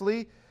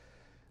swiftly.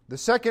 The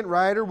second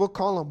rider, we'll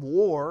call him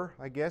War,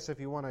 I guess, if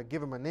you want to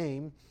give him a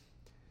name.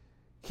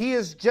 He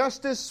is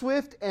just as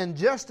swift and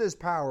just as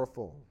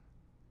powerful.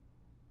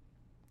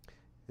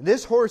 And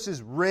this horse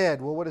is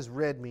red. Well, what does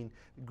red mean?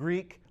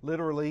 Greek,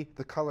 literally,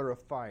 the color of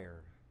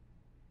fire.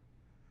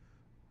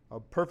 A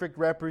perfect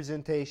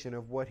representation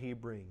of what he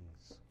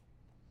brings.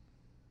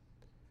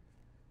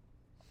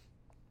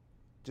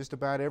 Just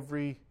about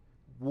every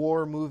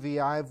war movie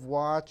I've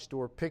watched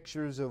or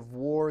pictures of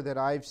war that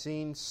I've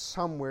seen,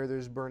 somewhere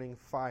there's burning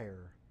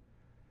fire.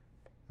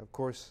 Of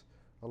course,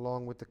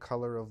 along with the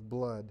color of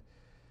blood.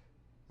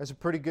 That's a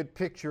pretty good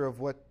picture of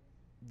what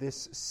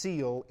this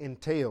seal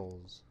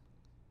entails.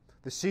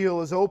 The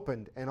seal is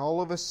opened, and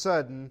all of a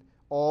sudden,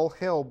 all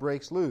hell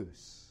breaks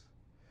loose.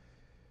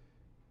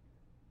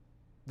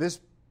 This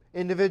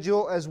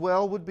individual as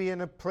well would be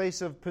in a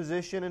place of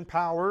position and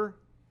power,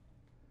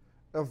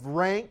 of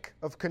rank,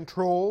 of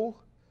control.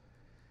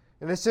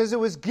 And it says it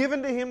was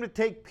given to him to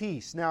take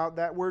peace. Now,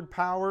 that word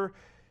power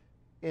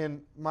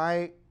in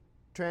my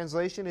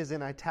translation is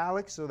in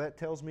italics, so that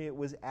tells me it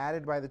was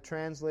added by the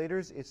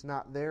translators. It's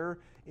not there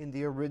in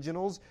the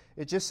originals.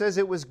 It just says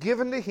it was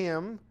given to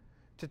him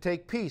to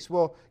take peace.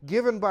 Well,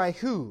 given by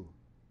who?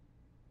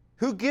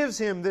 Who gives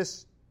him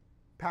this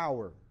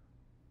power?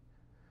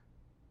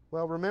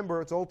 Well,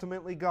 remember, it's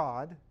ultimately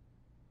God.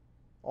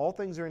 All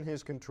things are in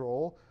his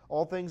control.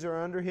 All things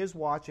are under his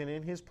watch and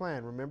in his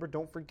plan. Remember,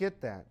 don't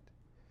forget that.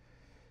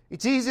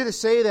 It's easy to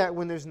say that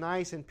when there's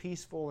nice and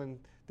peaceful and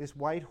this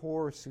white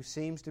horse who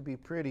seems to be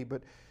pretty,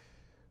 but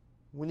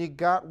when you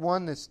got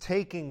one that's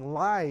taking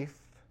life,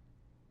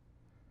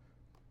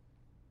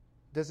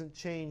 doesn't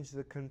change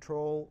the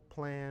control,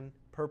 plan,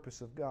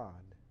 purpose of God.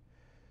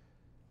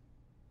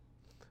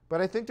 But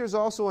I think there's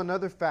also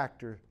another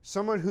factor,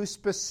 someone who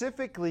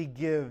specifically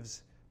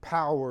gives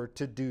power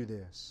to do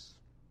this.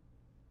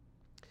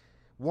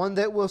 One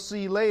that we'll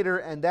see later,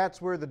 and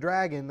that's where the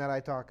dragon that I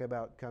talk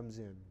about comes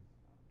in.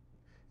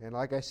 And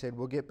like I said,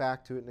 we'll get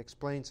back to it and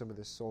explain some of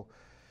this. So,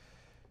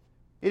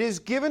 it is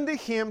given to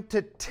him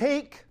to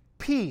take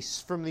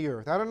peace from the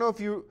earth. I don't know if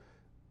you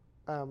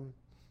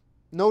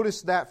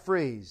noticed that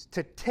phrase,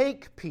 to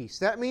take peace.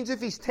 That means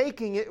if he's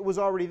taking it, it was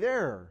already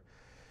there.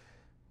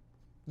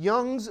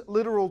 Young's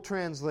literal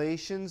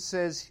translation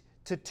says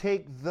to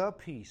take the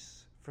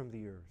peace from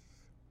the earth.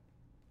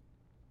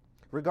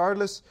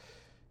 Regardless,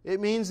 it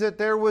means that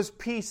there was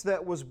peace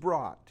that was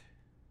brought.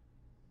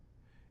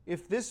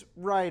 If this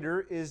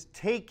writer is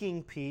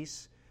taking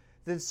peace,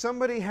 then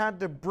somebody had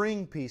to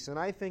bring peace. And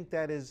I think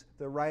that is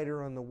the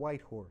rider on the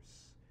white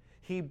horse.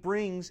 He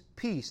brings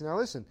peace. Now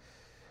listen,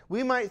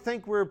 we might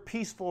think we're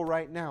peaceful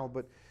right now,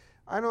 but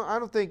I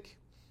don't think...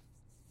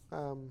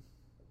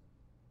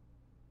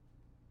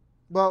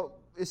 Well,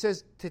 it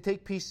says to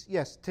take peace,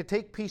 yes, to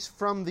take peace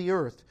from the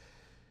earth.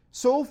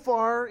 So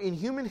far in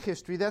human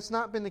history, that's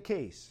not been the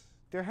case.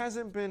 There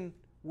hasn't been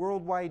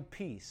worldwide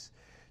peace.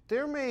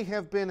 There may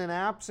have been an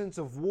absence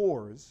of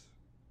wars,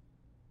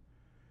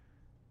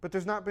 but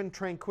there's not been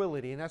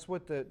tranquility, and that's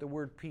what the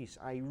word peace,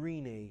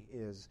 eirene,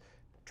 is.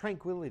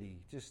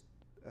 Tranquility, just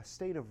a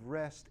state of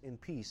rest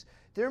and peace.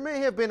 There may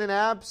have been an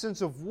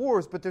absence of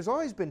wars, but there's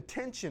always been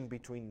tension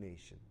between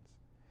nations.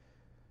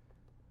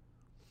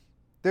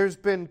 There's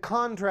been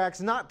contracts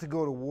not to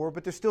go to war,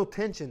 but there's still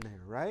tension there,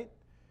 right?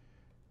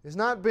 There's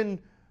not been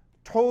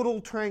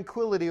total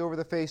tranquility over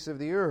the face of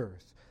the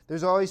earth.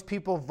 There's always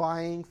people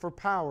vying for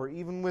power.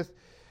 Even with,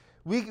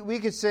 we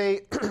could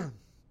say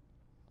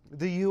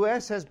the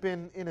U.S. has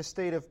been in a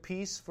state of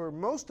peace for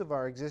most of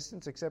our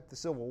existence, except the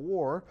Civil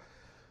War.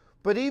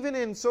 But even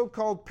in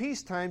so-called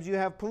peace times, you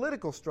have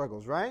political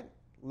struggles, right?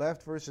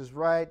 Left versus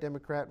right,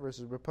 Democrat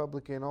versus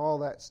Republican, all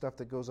that stuff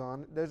that goes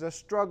on. There's a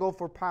struggle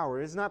for power.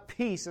 There's not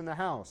peace in the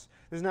House.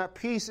 There's not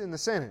peace in the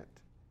Senate.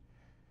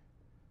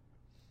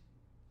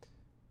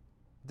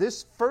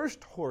 This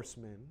first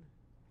horseman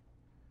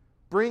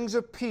brings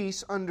a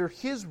peace under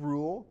his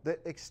rule that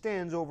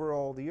extends over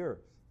all the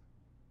earth.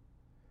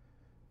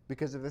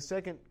 Because if the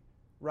second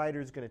rider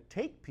is going to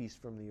take peace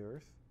from the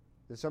earth,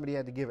 then somebody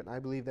had to give it, and I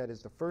believe that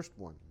is the first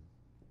one.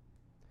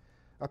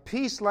 A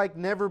peace like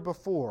never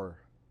before.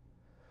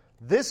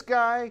 This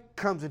guy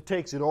comes and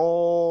takes it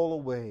all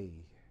away.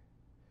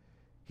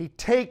 He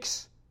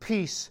takes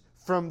peace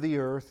from the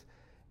earth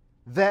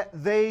that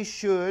they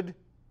should,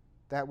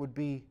 that would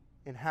be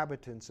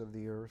inhabitants of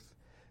the earth,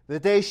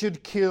 that they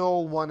should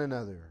kill one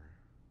another.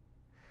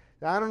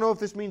 Now, I don't know if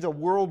this means a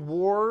world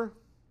war,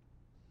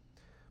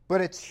 but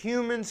it's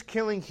humans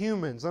killing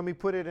humans. Let me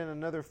put it in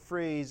another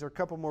phrase, or a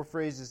couple more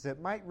phrases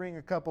that might ring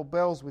a couple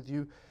bells with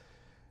you.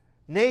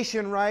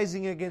 Nation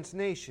rising against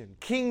nation.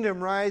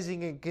 Kingdom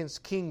rising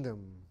against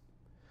kingdom.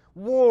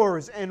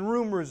 Wars and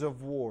rumors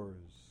of wars.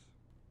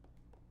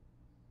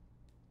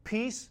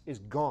 Peace is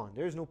gone.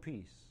 There is no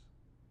peace.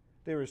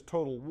 There is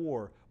total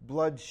war,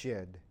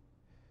 bloodshed,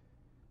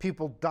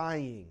 people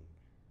dying.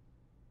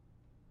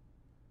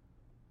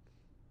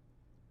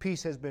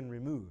 Peace has been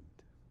removed.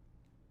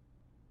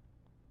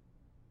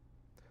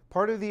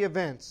 Part of the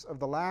events of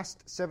the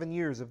last 7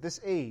 years of this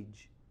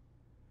age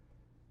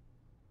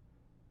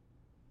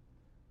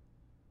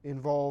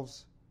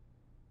involves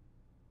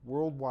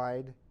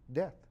worldwide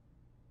death.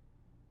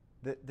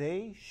 That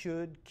they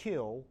should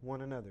kill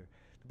one another.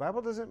 The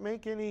Bible doesn't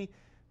make any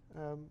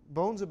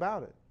bones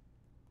about it.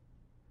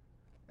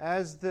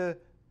 As the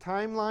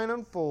timeline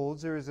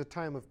unfolds, there is a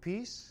time of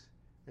peace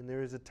and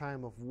there is a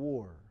time of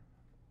war.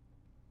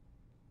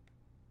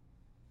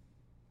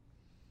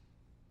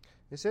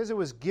 It says it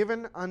was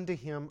given unto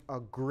him a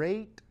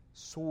great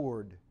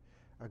sword.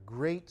 A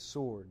great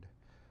sword.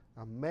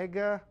 A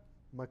mega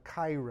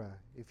Machaira,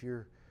 if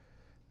you're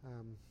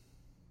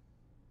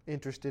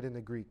interested in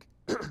the Greek.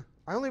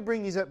 I only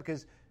bring these up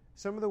because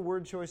some of the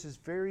word choice is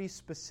very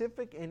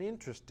specific and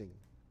interesting.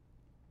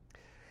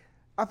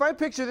 If I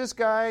picture this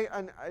guy,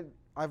 and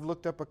I've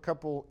looked up a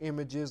couple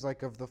images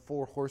like of the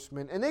four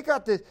horsemen, and they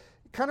got this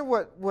kind of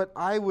what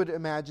I would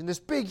imagine, this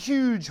big,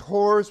 huge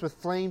horse with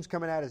flames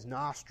coming out his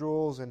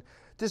nostrils, and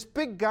this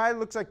big guy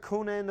looks like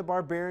Conan the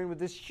Barbarian with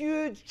this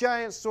huge,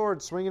 giant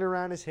sword swinging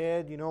around his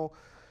head, you know.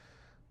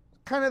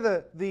 Kind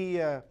of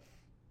the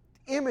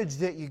image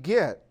that you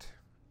get.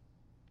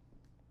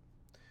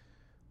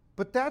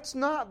 But that's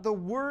not the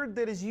word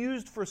that is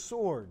used for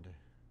sword.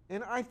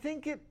 And I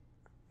think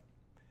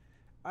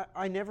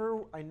I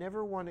never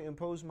want to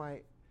impose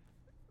my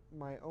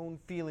own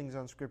feelings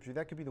on Scripture.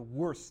 That could be the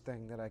worst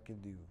thing that I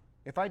could do.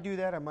 If I do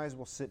that, I might as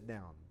well sit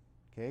down.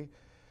 Okay?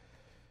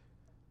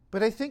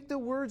 But I think the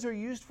words are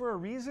used for a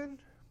reason.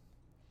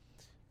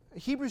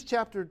 Hebrews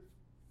chapter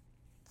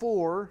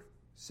 4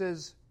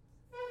 says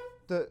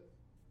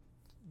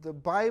the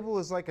Bible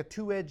is like a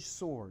two-edged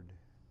sword.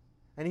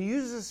 And he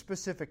uses a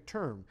specific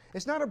term.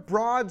 It's not a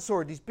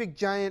broadsword, these big,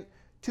 giant,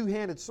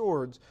 two-handed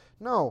swords.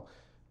 No,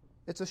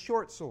 it's a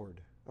short sword,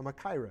 a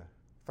machaira,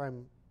 if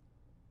I'm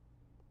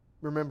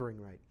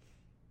remembering right.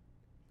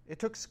 It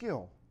took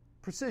skill,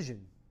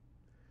 precision.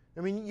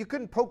 I mean, you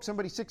couldn't poke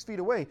somebody 6 feet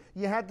away.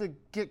 You had to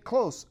get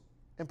close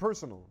and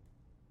personal.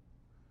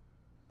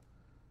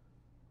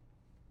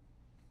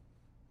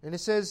 And it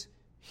says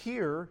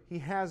here he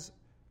has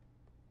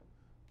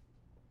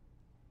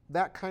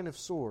that kind of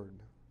sword.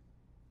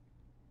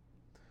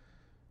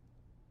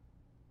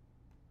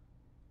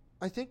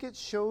 I think it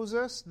shows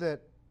us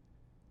that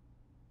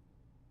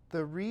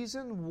the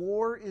reason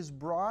war is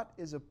brought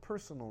is a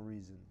personal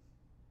reason.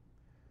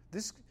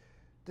 This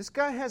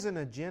guy has an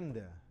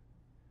agenda.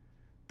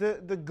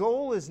 The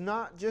goal is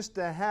not just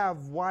to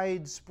have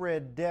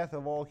widespread death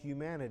of all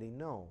humanity.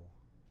 No.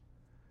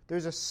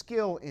 There's a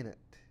skill in it.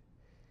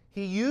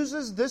 He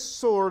uses this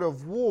sword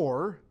of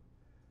war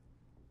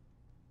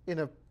in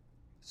a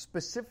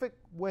specific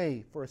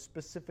way for a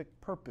specific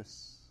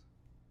purpose.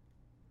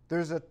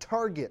 There's a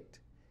target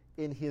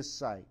in his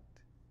sight.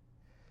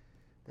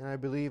 And I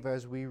believe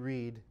as we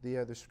read the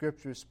other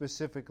scriptures,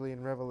 specifically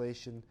in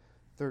Revelation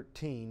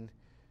 13,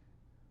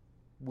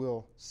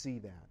 we'll see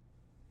that.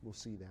 We'll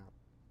see that.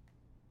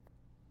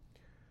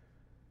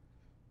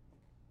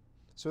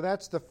 So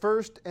that's the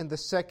first and the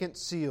second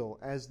seal.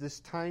 As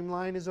this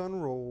timeline is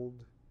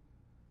unrolled,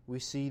 we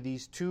see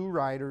these two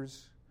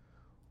riders,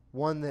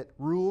 one that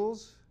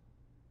rules,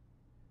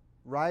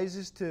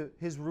 rises to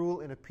his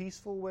rule in a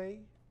peaceful way.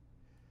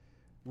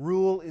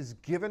 Rule is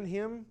given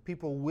him.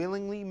 People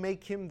willingly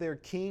make him their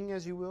king,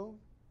 as you will.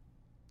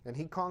 And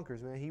he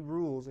conquers, man. He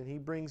rules, and he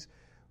brings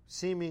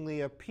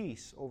seemingly a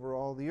peace over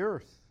all the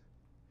earth.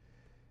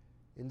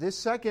 And this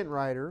second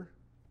rider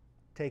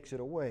takes it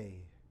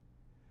away.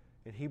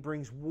 And he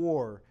brings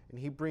war, and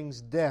he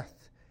brings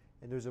death,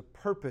 and there's a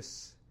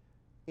purpose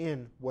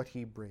in what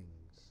he brings.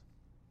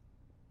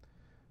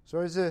 So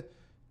is it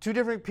two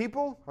different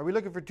people? Are we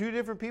looking for two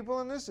different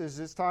people in this? Is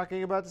this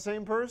talking about the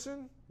same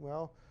person?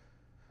 Well,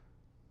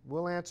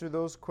 we'll answer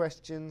those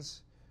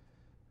questions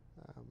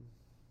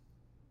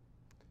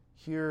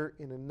here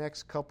in the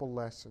next couple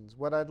lessons.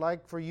 What I'd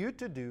like for you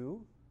to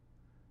do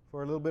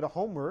for a little bit of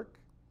homework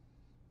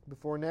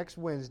before next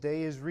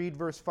Wednesday is read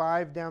verse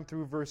 5 down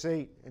through verse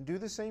 8 and do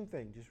the same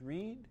thing. Just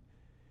read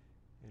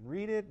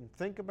it and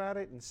think about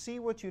it and see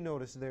what you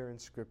notice there in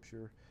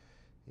Scripture.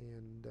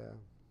 And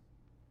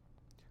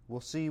we'll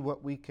see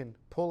what we can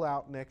pull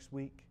out next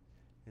week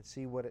and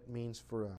see what it means for us.